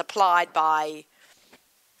filled and supplied by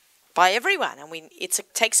everyone. And it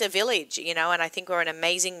takes a village, and I think we're an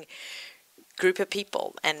amazing group of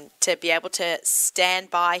people. And to be able to stand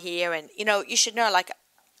by here and, you should know,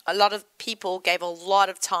 a lot of people gave a lot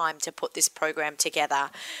of time to put this program together.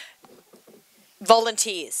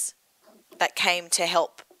 Volunteers that came to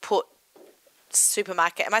help put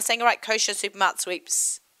supermarket. Am I saying it right? Kosher supermarket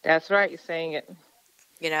sweeps. That's right. You're saying it.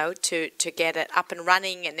 to get it up and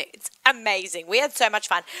running, and it's amazing. We had so much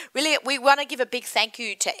fun. Really, we want to give a big thank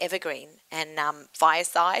you to Evergreen and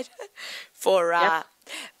Fireside for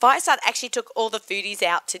Fireside actually took all the foodies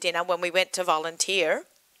out to dinner when we went to volunteer.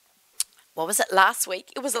 What was it, last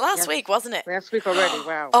week? It was last week, wasn't it? Last week already,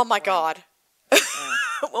 wow. Oh, my God.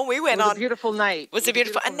 When we went on. It was a beautiful night. It was a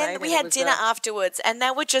beautiful and then we had dinner afterwards, and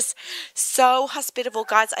they were just so hospitable,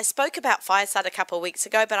 guys. I spoke about Fireside a couple of weeks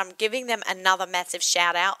ago, but I'm giving them another massive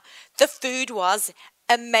shout out. The food was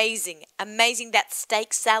amazing. That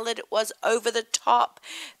steak salad was over the top.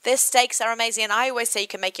 Their steaks are amazing, and I always say you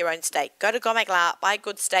can make your own steak. Go to Gourmet Glass, buy a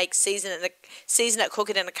good steak, season it, cook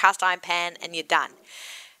it in a cast iron pan, and you're done.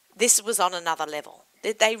 This was on another level.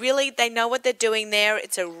 They know what they're doing there.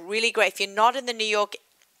 It's a really great. If you're not in the New York,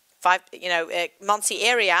 Muncie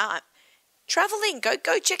area, travel in. Go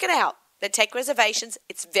check it out. They take reservations.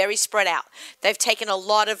 It's very spread out. They've taken a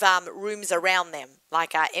lot of rooms around them,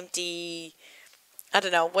 like empty. I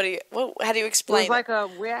don't know. How do you explain? It was like a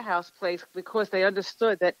warehouse place because they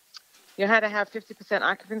understood that you had to have 50%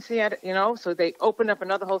 occupancy at it. So they opened up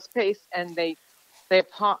another whole space, and they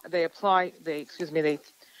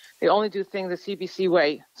only do things the CBC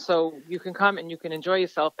way. So you can come and you can enjoy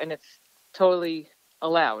yourself, and it's totally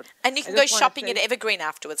allowed. And you can go shopping at Evergreen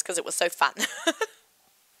afterwards because it was so fun.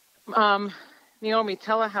 Naomi,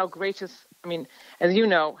 tell her how gracious, as you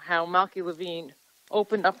know, how Malky Levine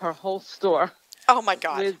opened up her whole store. Oh, my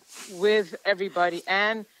God. With everybody,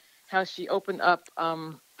 and how she opened up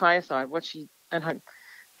Fireside,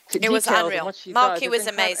 it was unreal. Malky was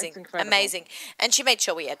amazing. Amazing. And she made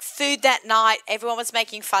sure we had food that night. Everyone was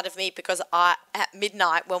making fun of me because at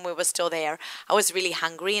midnight when we were still there, I was really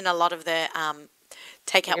hungry, and a lot of the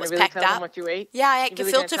takeout was packed up. What you ate? Yeah, I ate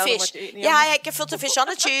gefilte fish. I ate gefilte fish on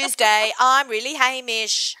a Tuesday. I'm really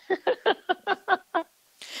Hamish.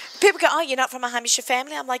 People go, you're not from a Hamish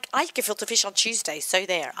family? I'm like, I eat gefilte fish on Tuesday, so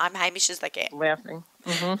there. I'm Hamish as they get. Laughing.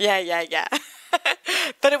 Mm-hmm. Yeah.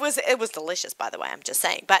 But it was delicious, by the way, I'm just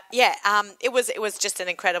saying. But yeah, it was just an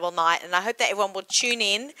incredible night, and I hope that everyone will tune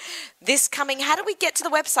in this coming. How do we get to the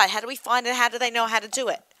website? How do we find it? How do they know how to do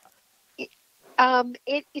it?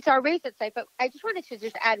 It's our Raisin site, but I just wanted to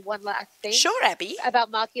just add one last thing. Sure, Abby.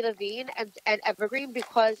 About Malky Levine and Evergreen,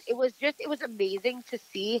 because it was amazing to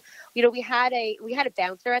see. We had a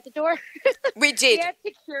bouncer at the door. We did.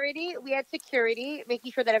 We had security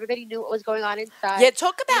making sure that everybody knew what was going on inside. Yeah,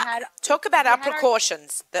 talk about our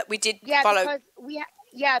precautions that we did follow.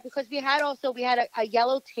 Because we had a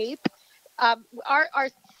yellow tape. Our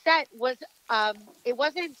set was it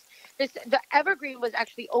wasn't. The Evergreen was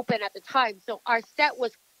actually open at the time, so our set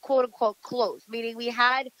was quote unquote closed, meaning we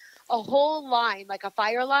had a whole line, like a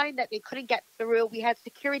fire line that they couldn't get through. We had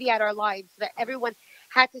security at our line so that everyone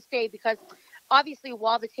had to stay, because obviously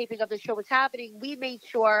while the taping of the show was happening, we made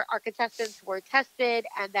sure our contestants were tested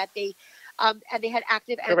and that they had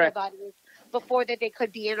active antibodies before that they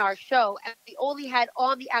could be in our show. And we only had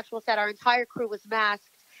on the actual set, our entire crew was masked.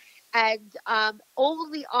 And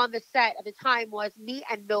only on the set at the time was me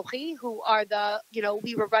and Milchi, who are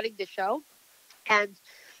we were running the show. And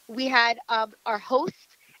we had our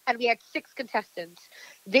host, and we had 6 contestants.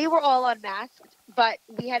 They were all unmasked, but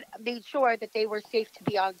we had made sure that they were safe to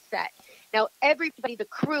be on set. Now, everybody, the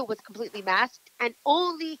crew was completely masked, and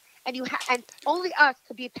only us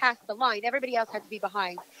could be past the line. Everybody else had to be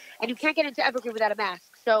behind. And you can't get into Evergreen without a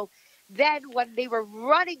mask. So then when they were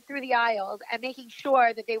running through the aisles and making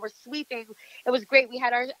sure that they were sweeping, it was great. We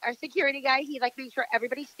had our security guy. He made sure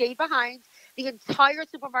everybody stayed behind. The entire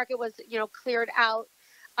supermarket was, cleared out,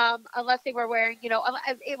 unless they were wearing,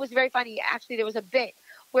 it was very funny. Actually, there was a bit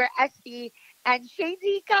where Esty and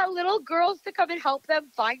Shandy got little girls to come and help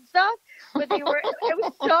them find stuff. But it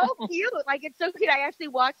was so cute. It's so cute. I actually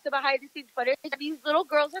watched the behind the scenes footage, and these little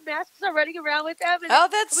girls in masks are running around with them.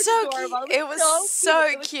 And that's so adorable. Cute. It was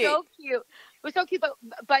so cute. It was so cute.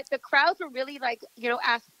 But the crowds were really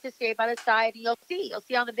asked to stay by the side. And you'll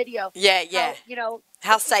see on the video. Yeah.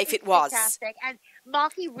 How safe it was. Fantastic. And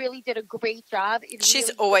Malky really did a great job. She's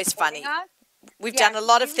really always funny. We've done a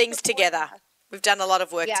lot of things together. We've done a lot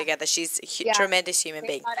of work together. She's a tremendous human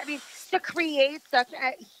being. To create such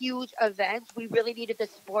a huge event, we really needed the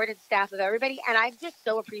support and staff of everybody. And I'm just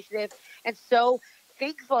so appreciative and so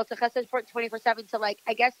thankful to Chesed Sport 24/7 to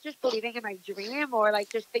I guess just believing in my dream, or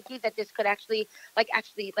just thinking that this could actually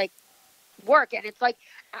work. And it's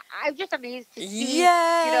I'm just amazed to see.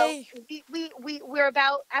 Yay! We're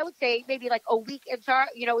about, I would say, maybe a week into our,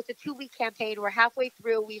 it's a 2-week campaign. We're halfway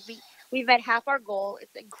through. We've met half our goal.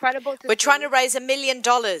 It's incredible to We're see. trying to raise $1 million,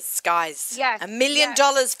 guys. Yes, $1 million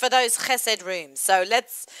yes. for those chesed rooms. So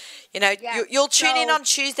let's, Yes. you'll tune in So- on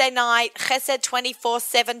Tuesday night,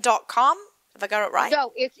 chesed247.com. Have I got it right?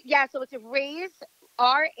 No, so it's raise,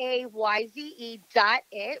 RAYZE.it,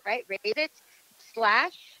 right? Raise it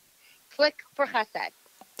 / click for chesed.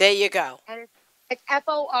 There you go. And it's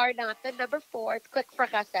FOR, not the number 4. It's click for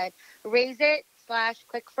chesed. Raise it /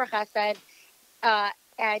 click for chesed.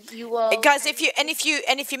 And you will. Guys, if you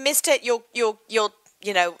missed it, you'll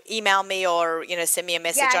email me or send me a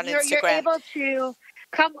message on Instagram. You're able to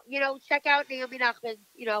come, check out Naomi Nachman's,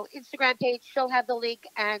 Instagram page. She'll have the link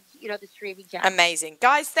and, the streaming channel. Amazing.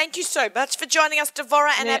 Guys, thank you so much for joining us,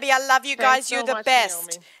 Devorah and Abby. I love you guys. Thanks You're so the much, best.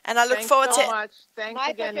 Naomi. And I look Thanks forward so to much. Thanks My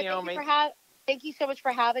again, pleasure. Naomi. Thank you so much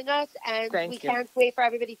for having us. And Thank we you. can't wait for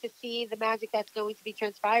everybody to see the magic that's going to be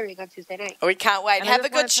transpiring on Tuesday night. We can't wait. And I Have a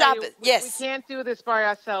just wanna good tell Shabbat. you, Yes. We can't do this by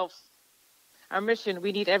ourselves. Our mission,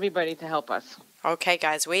 we need everybody to help us. Okay,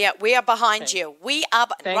 guys, we are behind Okay. you. We are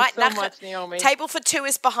Thanks right so now. much, Naomi. Table for 2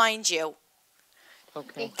 is behind you.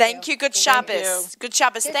 Okay. Thank you. Good Thank Shabbos. Good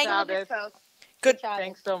Shabbos. Good Thank Shabbos, Shabbos. folks. Good. Shabbos.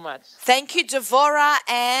 Thanks so much. Thank you, Devorah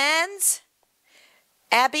and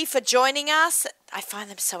Abby, for joining us. I find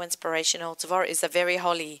them so inspirational. Devorah is a very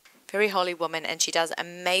holy woman, and she does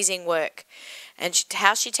amazing work. And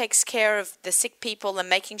how she takes care of the sick people and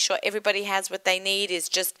making sure everybody has what they need is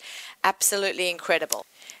just absolutely incredible.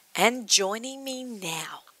 And joining me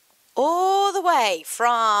now, all the way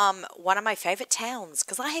from one of my favorite towns,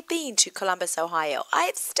 because I have been to Columbus, Ohio. I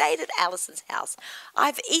have stayed at Allison's house.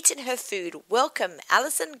 I've eaten her food. Welcome,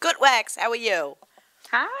 Allison Goodwax. How are you?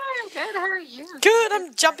 Hi, I'm good. How are you? Good.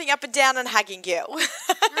 I'm jumping up and down and hugging you.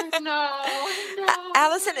 I know.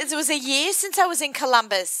 Allison, it was a year since I was in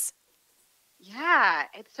Columbus. Yeah,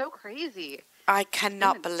 it's so crazy. I It's been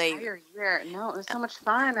cannot an believe entire year. No, it was so much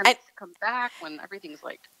fun, and And- to come back when everything's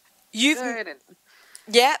like you've. good. And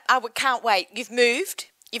Yeah, can't wait. You've moved.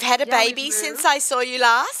 You've had a Yeah, we've baby moved. since I saw you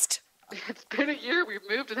last. it's been a year. We've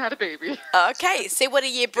moved and had a baby. Okay, see what a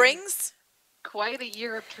year brings. Quite a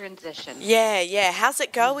year of transition. Yeah. How's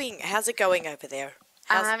it going? How's it going over there?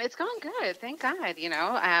 It's going good. Thank God.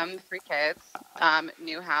 3 kids.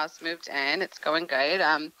 New house, moved in. It's going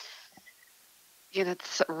good.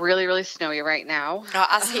 It's really, really snowy right now. Oh,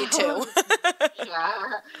 us here too.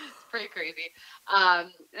 Yeah, it's pretty crazy.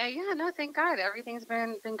 Thank God. Everything's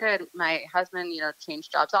been good. My husband,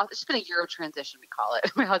 changed jobs. It's just been a year of transition, we call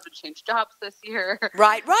it. My husband changed jobs this year.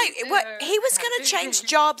 Right. Yeah, He was going to change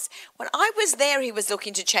jobs. When I was there, he was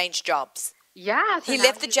looking to change jobs. Yeah. So He now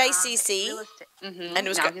left the he's, JCC, real estate. and it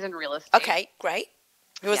was now good. he's in real estate. Okay, great.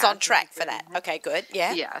 He was Yeah, on so track he's for doing that. that. Okay, good.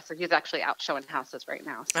 Yeah. Yeah, so he's actually out showing houses right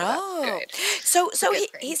now. So Oh, that's good. so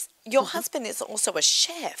Good thing. he's your husband is also a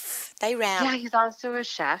chef. They ran. Yeah, he's also a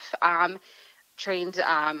chef. Trained,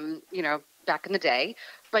 back in the day,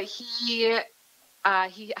 but he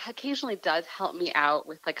occasionally does help me out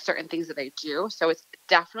with like certain things that I do. So it's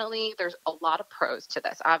definitely, there's a lot of pros to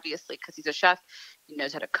this, obviously, because he's a chef, he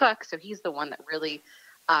knows how to cook. So he's the one that really,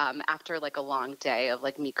 after like a long day of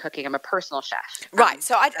like me cooking, I'm a personal chef. Right.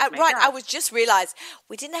 So that's my I job. was just realized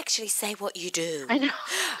we didn't actually say what you do. I know.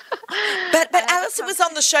 But I Alison was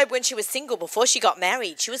on the show when she was single before she got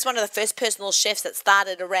married. She was one of the first personal chefs that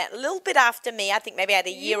started around a little bit after me. I think maybe I had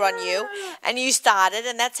a year on you, Yeah. and you started,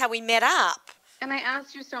 and that's how we met up. And I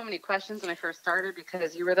asked you so many questions when I first started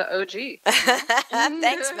because you were the OG.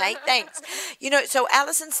 Thanks, mate. Thanks. So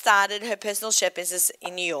Alison started her personal chef business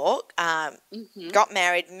in New York, got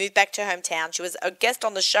married, moved back to her hometown. She was a guest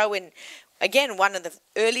on the show in, again, one of the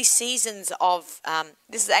early seasons of,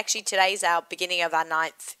 this is actually today's our beginning of our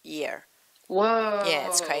 9th year. Whoa. Yeah,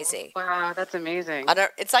 it's crazy. Wow, that's amazing.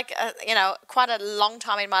 It's like, quite a long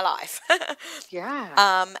time in my life.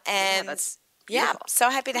 Yeah. And that's yeah, beautiful. so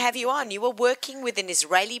happy to have you on. You were working with an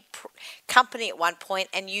Israeli company at one point,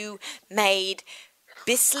 and you made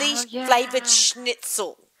Bisley Oh, yeah. flavored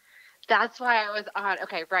schnitzel. That's why I was on.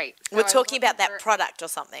 Okay, right. So I We're was talking about working that for- product or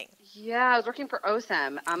something. Yeah, I was working for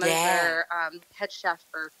OSEM. I was Yeah. their head chef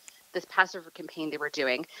for this Passover campaign they were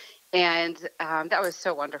doing. And that was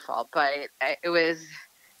so wonderful. But it was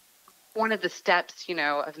one of the steps,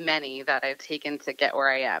 of many that I've taken to get where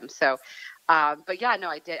I am. So, but yeah, no,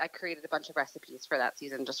 I did. I created a bunch of recipes for that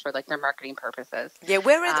season just for like their marketing purposes. Yeah,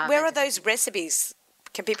 where are I- those recipes?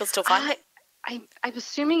 Can people still find them? I'm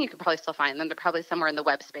assuming you could probably still find them. They're probably somewhere in the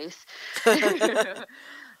web space, the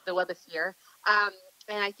webosphere.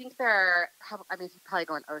 And I think they're, I mean, if you probably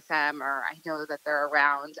go on OSEM, or I know that they're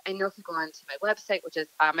around. I know if you go onto my website, which is,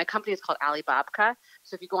 my company is called Alibabka.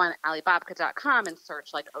 So if you go on alibabka.com and search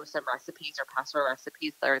like OSEM recipes or password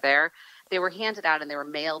recipes that are there, they were handed out and they were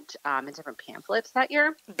mailed in different pamphlets that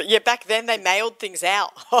year. But yeah, back then they mailed things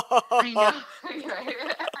out. I know. Right?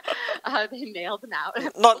 They mailed them out.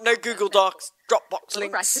 No Google Docs, Dropbox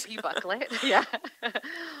links. Recipe booklet, yeah.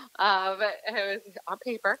 But it was on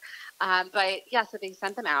paper. But yeah, so they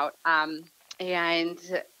sent them out. And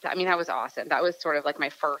I mean, that was awesome. That was sort of like my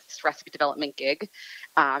first recipe development gig.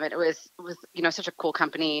 And it was, such a cool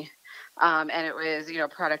company. And it was, a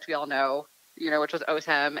product we all know, which was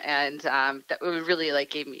OSEM. And that really like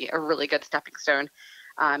gave me a really good stepping stone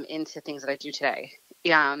into things that I do today.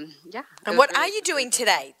 Yeah. And what are you doing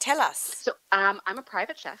today? Tell us. So I'm a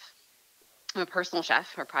private chef. I'm a personal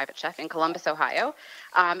chef or private chef in Columbus, Ohio.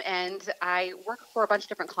 And I work for a bunch of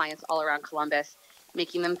different clients all around Columbus,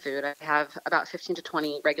 making them food. I have about 15 to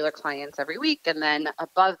 20 regular clients every week. And then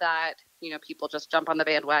above that, people just jump on the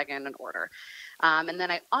bandwagon and order. And then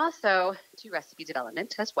I also do recipe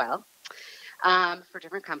development as well. For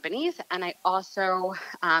different companies. And I also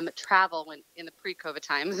travel when in the pre-COVID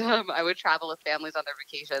times. I would travel with families on their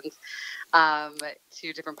vacations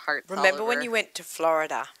to different parts. Remember when you went to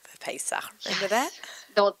Florida for Pesach? Remember that?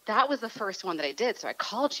 Though that was the first one that I did. So I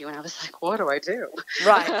called you and I was like, what do I do?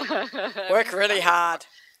 Right. Work really hard.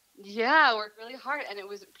 Yeah, work really hard. And it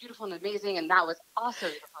was beautiful and amazing. And that was also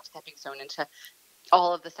the first stepping stone into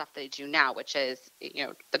all of the stuff that I do now, which is,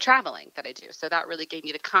 the traveling that I do. So that really gave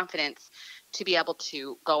me the confidence to be able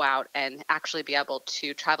to go out and actually be able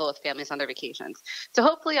to travel with families on their vacations. So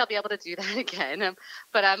hopefully I'll be able to do that again.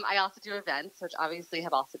 But I also do events, which obviously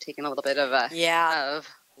have also taken a little bit of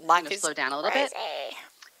slow down a little bit.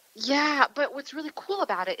 Yeah, but what's really cool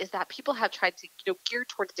about it is that people have tried to gear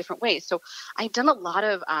towards different ways. So I've done a lot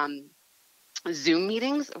of Zoom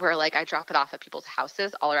meetings where like I drop it off at people's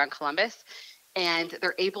houses all around Columbus. And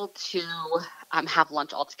they're able to have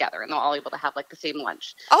lunch all together, and they're all able to have like the same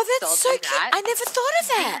lunch. Oh, that's so cute! I never thought of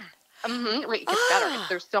that. Mm-hmm. Wait, it gets better.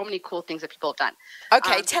 There's so many cool things that people have done.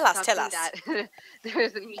 Okay, tell us.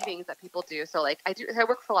 There's meetings that people do. So like I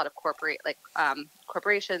work for a lot of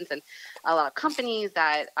corporations and a lot of companies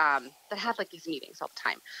that have like these meetings all the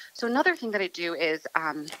time. So another thing that I do is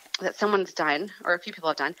that someone's done, or a few people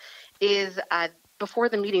have done, is before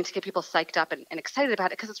the meeting to get people psyched up and excited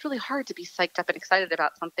about it, because it's really hard to be psyched up and excited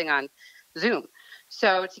about something on Zoom.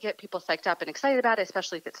 So to get people psyched up and excited about it,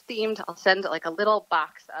 especially if it's themed, I'll send like a little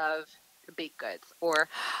box of baked goods or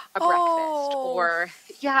a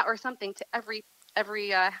breakfast or something to every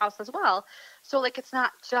house as well. So like it's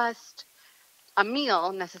not just a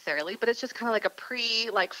meal necessarily, but it's just kind of like a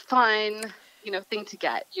fun thing to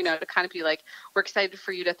get, to kind of be like, we're excited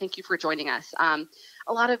for you, to thank you for joining us.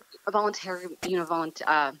 A lot of voluntary,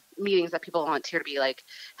 meetings that people volunteer to be like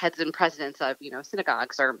heads and presidents of,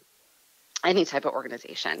 synagogues or any type of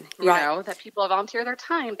organization, that people volunteer their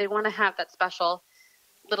time. They want to have that special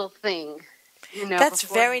little thing, That's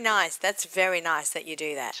very nice. That's very nice that you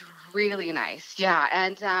do that. It's really nice. Yeah.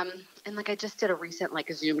 And like I just did a recent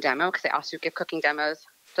like Zoom demo, because I also give cooking demos.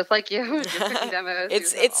 Just like you, cooking demos.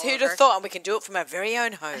 It's who'd have thought, and we can do it from our very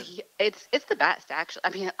own home. It's the best, actually. I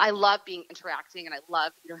mean, I love interacting, and I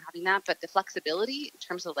love having that. But the flexibility in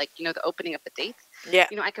terms of like the opening of the dates. Yeah.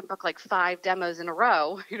 I can book like 5 demos in a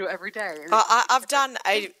row, every day. I've done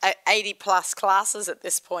 80 plus classes at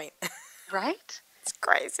this point. Right. It's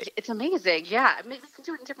crazy. It's amazing. Yeah. I mean, we can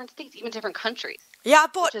do it in different states, even different countries. Yeah,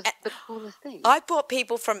 which is the coolest thing. I brought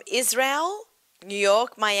people from Israel, New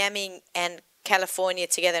York, Miami, and California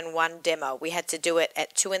together in one demo. We had to do it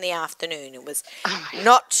at 2 p.m. It was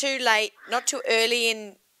not too late, not too early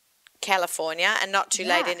in California, and not too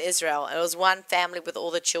late in Israel. It was one family with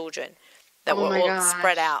all the children that were all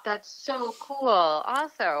spread out. That's so cool.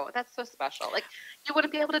 Also, that's so special. Like, you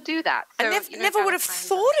wouldn't be able to do that. So, I never would have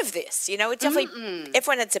thought of this. It definitely,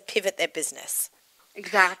 everyone had to pivot their business.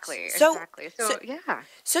 Exactly. So yeah.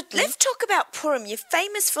 So let's talk about Purim. You're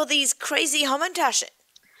famous for these crazy hamantaschen.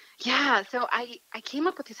 Yeah, so I came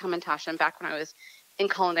up with these hamantaschen back when I was in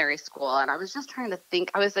culinary school, and I was just trying to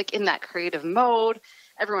think. I was like in that creative mode.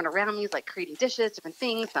 Everyone around me is like creating dishes, different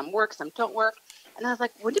things. Some work, some don't work. And I was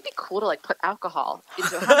like, wouldn't it be cool to like put alcohol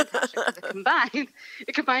into a hamantaschen? Because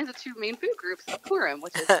it combines the two main food groups of Purim,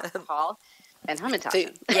 which is alcohol and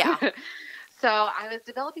hamantaschen. Yeah. So I was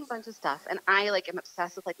developing a bunch of stuff, and I like am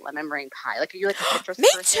obsessed with like lemon meringue pie. Like, are you like a citrus Me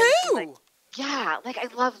person? too. Like, yeah, like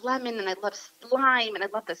I love lemon and I love lime and I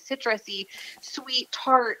love the citrusy, sweet,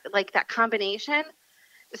 tart, like that combination.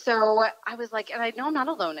 So I was like, and I know I'm not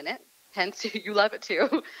alone in it. hence you love it too.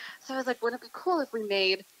 So I was like, wouldn't it be cool if we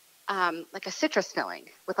made like a citrus filling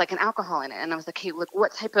with like an alcohol in it? And I was like, hey, look,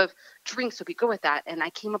 what type of drinks would be good with that? And I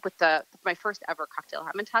came up with my first ever cocktail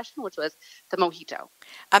Hamantaschen, which was the mojito.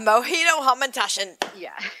 A mojito Hamantaschen.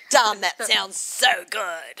 Yeah. Damn, that sounds so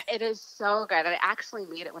good. It is so good. And I actually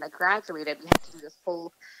made it when I graduated. We had to do this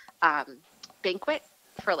whole banquet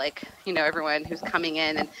for like, everyone who's coming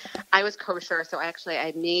in. And I was kosher, so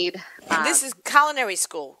I made... And this is culinary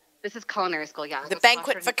school. This is culinary school, yeah. The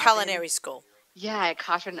banquet for culinary school. Yeah, I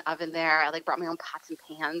koshered an oven there. I brought my own pots and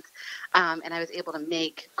pans, and I was able to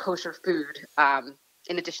make kosher food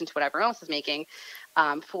in addition to what everyone else is making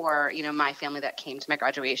for my family that came to my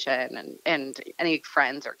graduation and any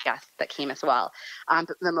friends or guests that came as well.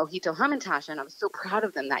 But the Mojito Hamantaschen, I was so proud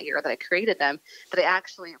of them that year that I created them that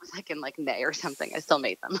it was like in like May or something. I still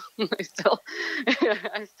made them. I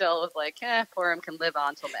still was like, Purim can live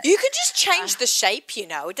on till May. You could just change the shape,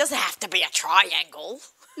 It doesn't have to be a triangle.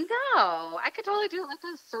 No, I could totally do it like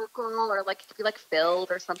a circle or like it could be like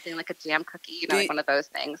filled or something like a jam cookie, like one of those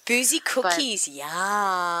things. Boozy cookies,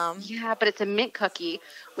 yum. Yeah, but it's a mint cookie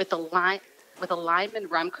with a lime and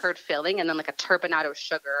rum curd filling and then like a turbinado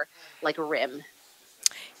sugar like rim.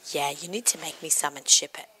 Yeah, you need to make me some and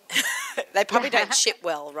ship it. They probably don't ship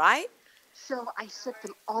well, right? So I shipped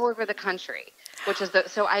them all over the country, which is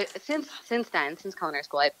since culinary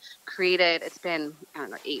school, I've created, it's been,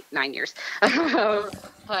 8-9 years. I've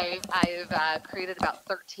created about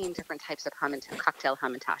 13 different types of cocktail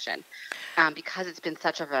Hamantaschen because it's been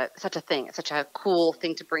such a thing. It's such a cool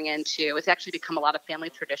thing to bring into. It's actually become a lot of family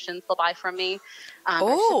traditions they'll buy from me. I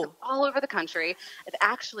ship them all over the country. It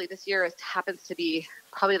actually, this year happens to be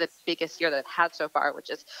probably the biggest year that I've had so far, which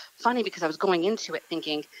is funny because I was going into it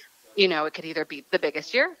thinking, it could either be the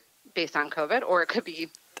biggest year based on COVID, or it could be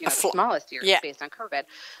the smallest year based on COVID.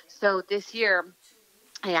 So this year,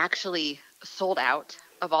 I actually sold out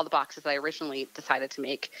of all the boxes that I originally decided to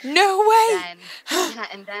make. No way!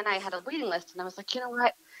 And then I had a waiting list, and I was like, you know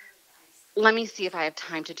what? Let me see if I have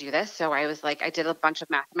time to do this. So I was like, I did a bunch of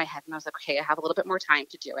math in my head, and I was like, okay, I have a little bit more time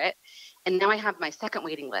to do it. And now I have my second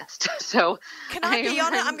waiting list. So can I be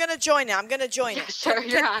on it? I'm going to join it. Sure,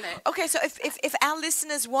 you're on it. Okay, so if our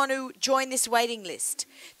listeners want to join this waiting list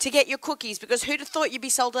to get your cookies, because who'd have thought you'd be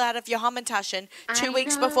sold out of your Hamantaschen 2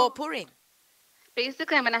 weeks before Purim?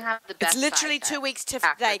 Basically, I'm going to have the best. It's literally 2 weeks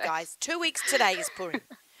today, guys. 2 weeks today is Purim.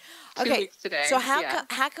 Okay, 2 weeks today. So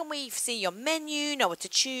how can we see your menu, know what to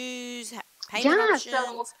choose, payment options?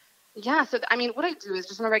 So I mean, what I do is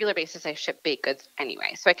just on a regular basis, I ship baked goods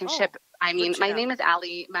anyway. So I can ship. I mean, my name is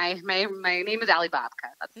Ali. My name is Ali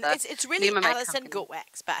Babka. That's it's really Alison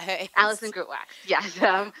Gutwax, but her Alison Gutwax. Yes.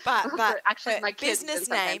 But actually, my business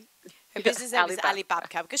name. Her business name is Ali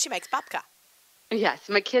Babka because she makes babka. Yes,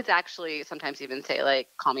 my kids actually sometimes even say like,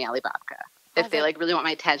 "Call me Ali Babka." If they like really want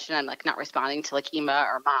my attention, I'm like not responding to like Ema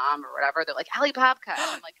or Mom or whatever. They're like Ali Babka.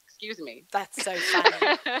 I'm like, excuse me. That's so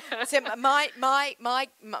funny. So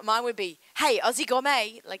mine would be, hey, Aussie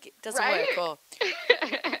Gourmet. Like it doesn't work. Or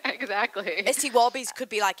exactly. ST Wobbies could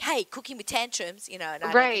be like, hey, cooking with tantrums, and I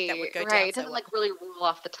don't think that would go down It doesn't like really roll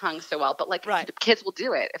off the tongue so well, but like the kids will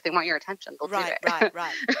do it if they want your attention. They'll do it.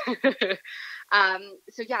 Right.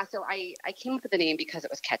 So I came up with the name because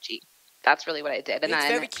it was catchy. That's really what I did, and it's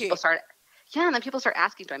then very cute. and then people start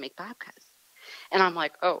asking, do I make babkas? And I'm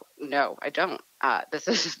like, oh, no, I don't. This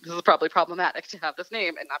is probably problematic to have this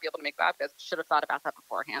name and not be able to make babkas. Should have thought about that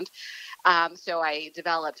beforehand. So I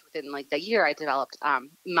developed, within like the year,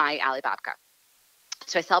 my Ali Babka.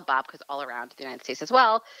 So I sell babkas all around the United States as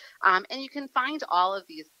well. And you can find all of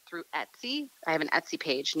these through Etsy. I have an Etsy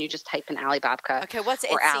page, and you just type in Ali Babka. Okay, what's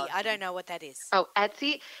Etsy? I don't know what that is. Oh,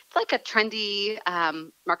 Etsy. It's like a trendy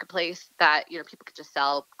marketplace that people could just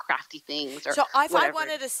sell crafty things or. So if whatever. I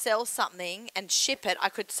wanted to sell something and ship it, I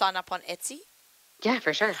could sign up on Etsy. Yeah,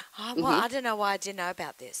 for sure. Oh, well, I don't know why I didn't know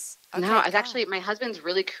about this. Okay, no, it's actually, my husband's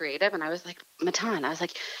really creative, and I was like, Matan,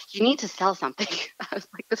 you need to sell something. I was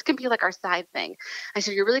like, this can be like our side thing. I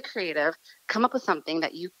said, you're really creative. Come up with something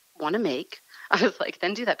that you want to make. I was like,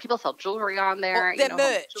 then do that. People sell jewelry on there. Their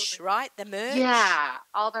merch, right? The merch? Yeah,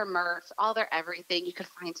 all their merch, all their everything. You can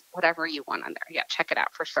find whatever you want on there. Yeah, check it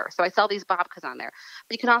out for sure. So I sell these babkas on there.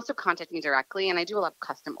 But you can also contact me directly, and I do a lot of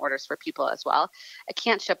custom orders for people as well. I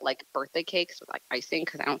can't ship like birthday cakes with like icing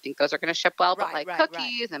because I don't think those are going to ship well. But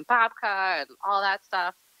cookies and babka and all that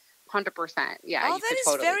stuff. 100%. Yeah. Oh, that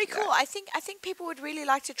is very cool. I think people would really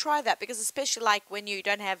like to try that because especially like when you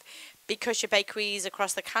don't have big kosher bakeries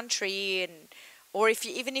across the country, or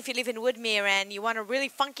even if you live in Woodmere and you want a really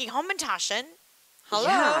funky Hamantaschen, Hello.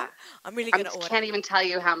 Yeah. I'm really I going to order. can't even tell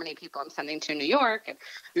you how many people I'm sending to New York and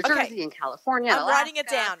New Jersey and California. I'm writing it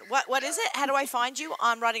down. What is it? How do I find you?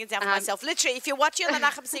 I'm writing it down for myself. Literally, if you're watching on the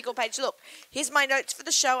Nachum Siegel page, look, here's my notes for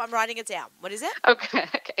the show. I'm writing it down. What is it? Okay.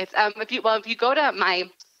 It's if you go to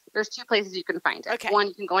there's two places you can find it. Okay. One,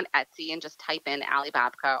 you can go on Etsy and just type in Ali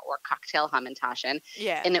Babka or Cocktail Hamantaschen,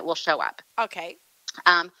 and it will show up. Okay.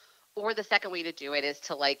 Or the second way to do it is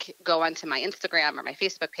to go onto my Instagram or my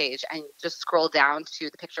Facebook page and just scroll down to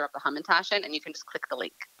the picture of the Hamantaschen, and you can just click the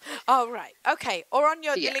link. Oh, right. Okay. Or on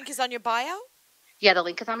your the link is on your bio? Yeah, the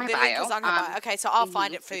link is on my bio. The link is on your bio. Okay, so I'll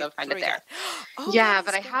find it for you. Find it there. Oh, yeah,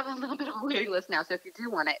 but I have a little bit of a waiting list now, so if you do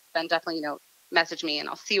want it, then definitely, message me and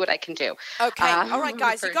I'll see what I can do. Okay. All right,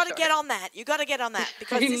 guys, you got to get on that. You got to get on that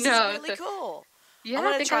because this is really cool. Yeah,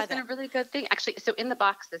 I think it's been a really good thing. Actually, so in the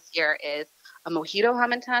box this year is a mojito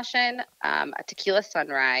Hamantaschen, a tequila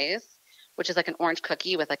sunrise, which is like an orange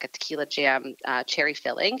cookie with like a tequila jam cherry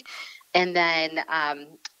filling. And then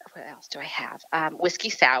what else do I have?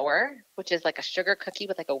 Whiskey sour, which is like a sugar cookie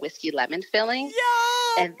with like a whiskey lemon filling.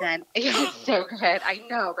 Yeah. And then it's so good. I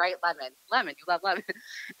know, right? Lemon. You love lemon.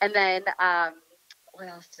 And then what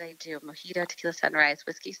else did I do? Mojito, tequila sunrise,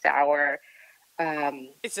 whiskey sour.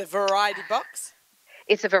 It's a variety box.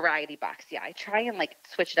 It's a variety box. Yeah, I try and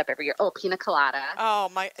switch it up every year. Oh, pina colada. Oh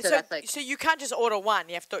my! So you can't just order one.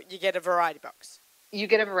 You get a variety box. You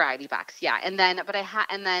get a variety box, yeah. And then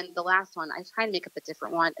the last one, I try and make up a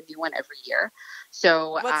different one, a new one every year.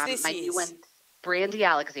 So what's this my new one, Brandy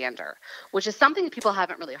Alexander, which is something that people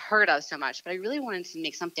haven't really heard of so much, but I really wanted to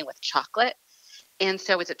make something with chocolate. And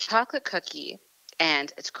so it's a chocolate cookie,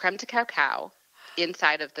 and it's creme de cacao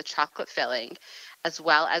inside of the chocolate filling, as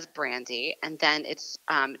well as brandy, and then it's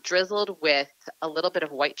drizzled with a little bit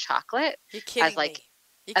of white chocolate as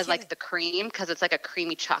the cream, because it's like a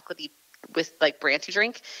creamy chocolatey with brandy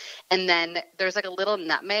drink, and then there's a little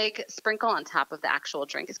nutmeg sprinkle on top of the actual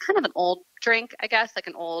drink. It's kind of an old drink, I guess,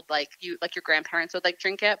 an old your grandparents would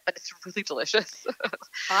drink it, but it's really delicious.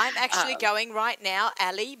 I'm actually going right now,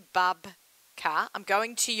 Ali Babka. I'm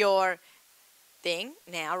going to your thing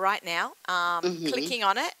right now, clicking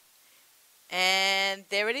on it. And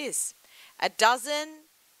there it is. A dozen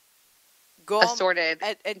assorted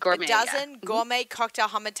gourmet, gourmet cocktail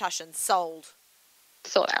Hamantaschen sold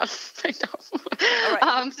out. I know.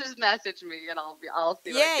 All right. Just message me and I'll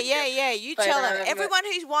see. Yeah. You tell her. Everyone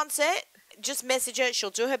who wants it, just message her. She'll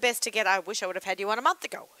do her best to get. I wish I would have had you on a month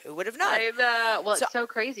ago. Who would have known? Well, it's so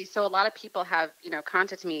crazy. So a lot of people have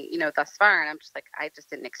contacted me thus far, and I'm just I just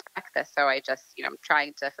didn't expect this. So I just I'm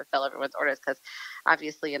trying to fulfill everyone's orders, because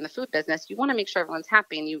obviously in the food business you want to make sure everyone's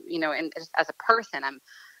happy, and and just as a person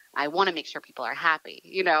I want to make sure people are happy.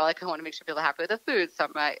 I want to make sure people are happy with the food. So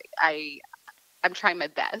I'm trying my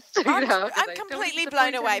best. I'm completely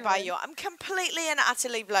blown away by you. I'm completely and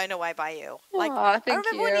utterly blown away by you. I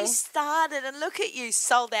remember when you started, and look at you,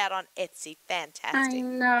 sold out on Etsy. Fantastic. I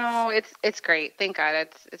know. It's great. Thank God.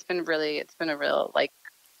 It's been a real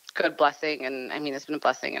good blessing, and I mean it's been a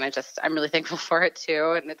blessing, and I'm really thankful for it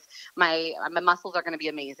too. And it's my muscles are going to be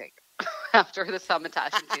amazing after the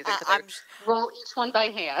Hamantaschen season, because I roll each one by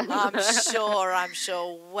hand. I'm sure.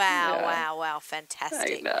 Wow,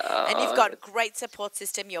 fantastic. I know. And you've got a great support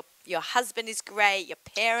system. Your husband is great. Your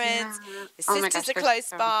parents, your sisters are close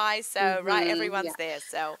by. So right, everyone's there.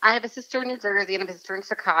 So I have a sister in New Jersey and I have a sister in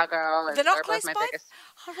Chicago. And they're not close by.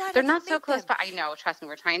 They're not so close by. I know. Trust me,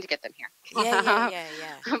 we're trying to get them here. Yeah.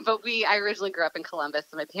 But I originally grew up in Columbus,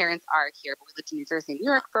 so my parents are here. But we lived in New Jersey and New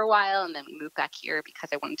York for a while, and then we moved back here because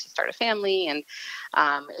I wanted to start a family, and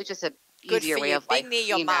it's just a easier way of life. Being near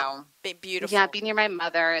your mom, beautiful. Yeah, being near my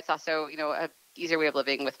mother. It's also a easier way of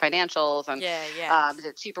living with financials, and it's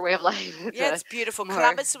a cheaper way of life. It's beautiful.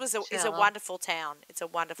 Columbus is a wonderful town. It's a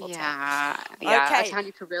wonderful town. A town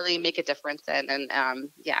you could really make a difference in, and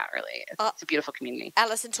really, it's a beautiful community.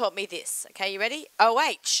 Alison taught me this. Okay, you ready?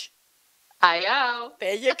 OH. I-O.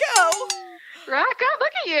 There you go. Rock up.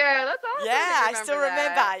 Look at you. That's awesome. Yeah, I still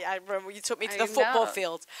remember. I remember you took me to the football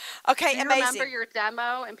field. Okay, amazing. Remember your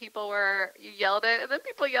demo and you yelled it, and then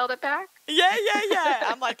people yelled it back? Yeah.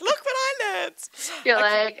 I'm like, look what I learned. You're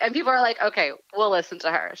and people are like, okay, we'll listen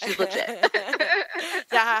to her. She's legit.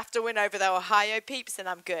 I have to win over the Ohio peeps, and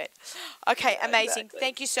I'm good. Okay, amazing. Exactly.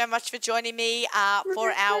 Thank you so much for joining me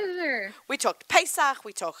for our pleasure. We talked Pesach,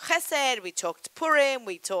 we talked Chesed, we talked Purim,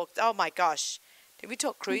 we talked, oh my gosh. Did we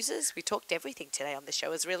talk cruises? We talked everything today on the show.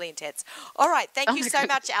 It was really intense. All right. Thank you so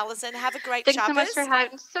much, Alison. Have a great Shabbos. Thanks so much for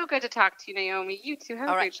having me. So good to talk to you, Naomi. You too. Have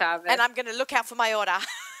a great Shabbos. And I'm going to look out for my order.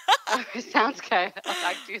 Sounds good. I'll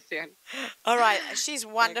talk to you soon. All right, she's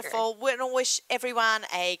wonderful. We want to wish everyone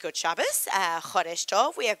a good Shabbos, Chodesh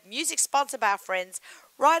Tov. We have music sponsored by our friends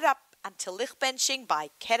Right Up Until Lichtbenching by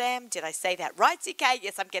Kerem. Did I say that right, CK?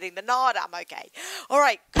 Yes, I'm getting the nod. I'm okay. All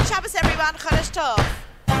right, good Shabbos, everyone. Chodesh Tov.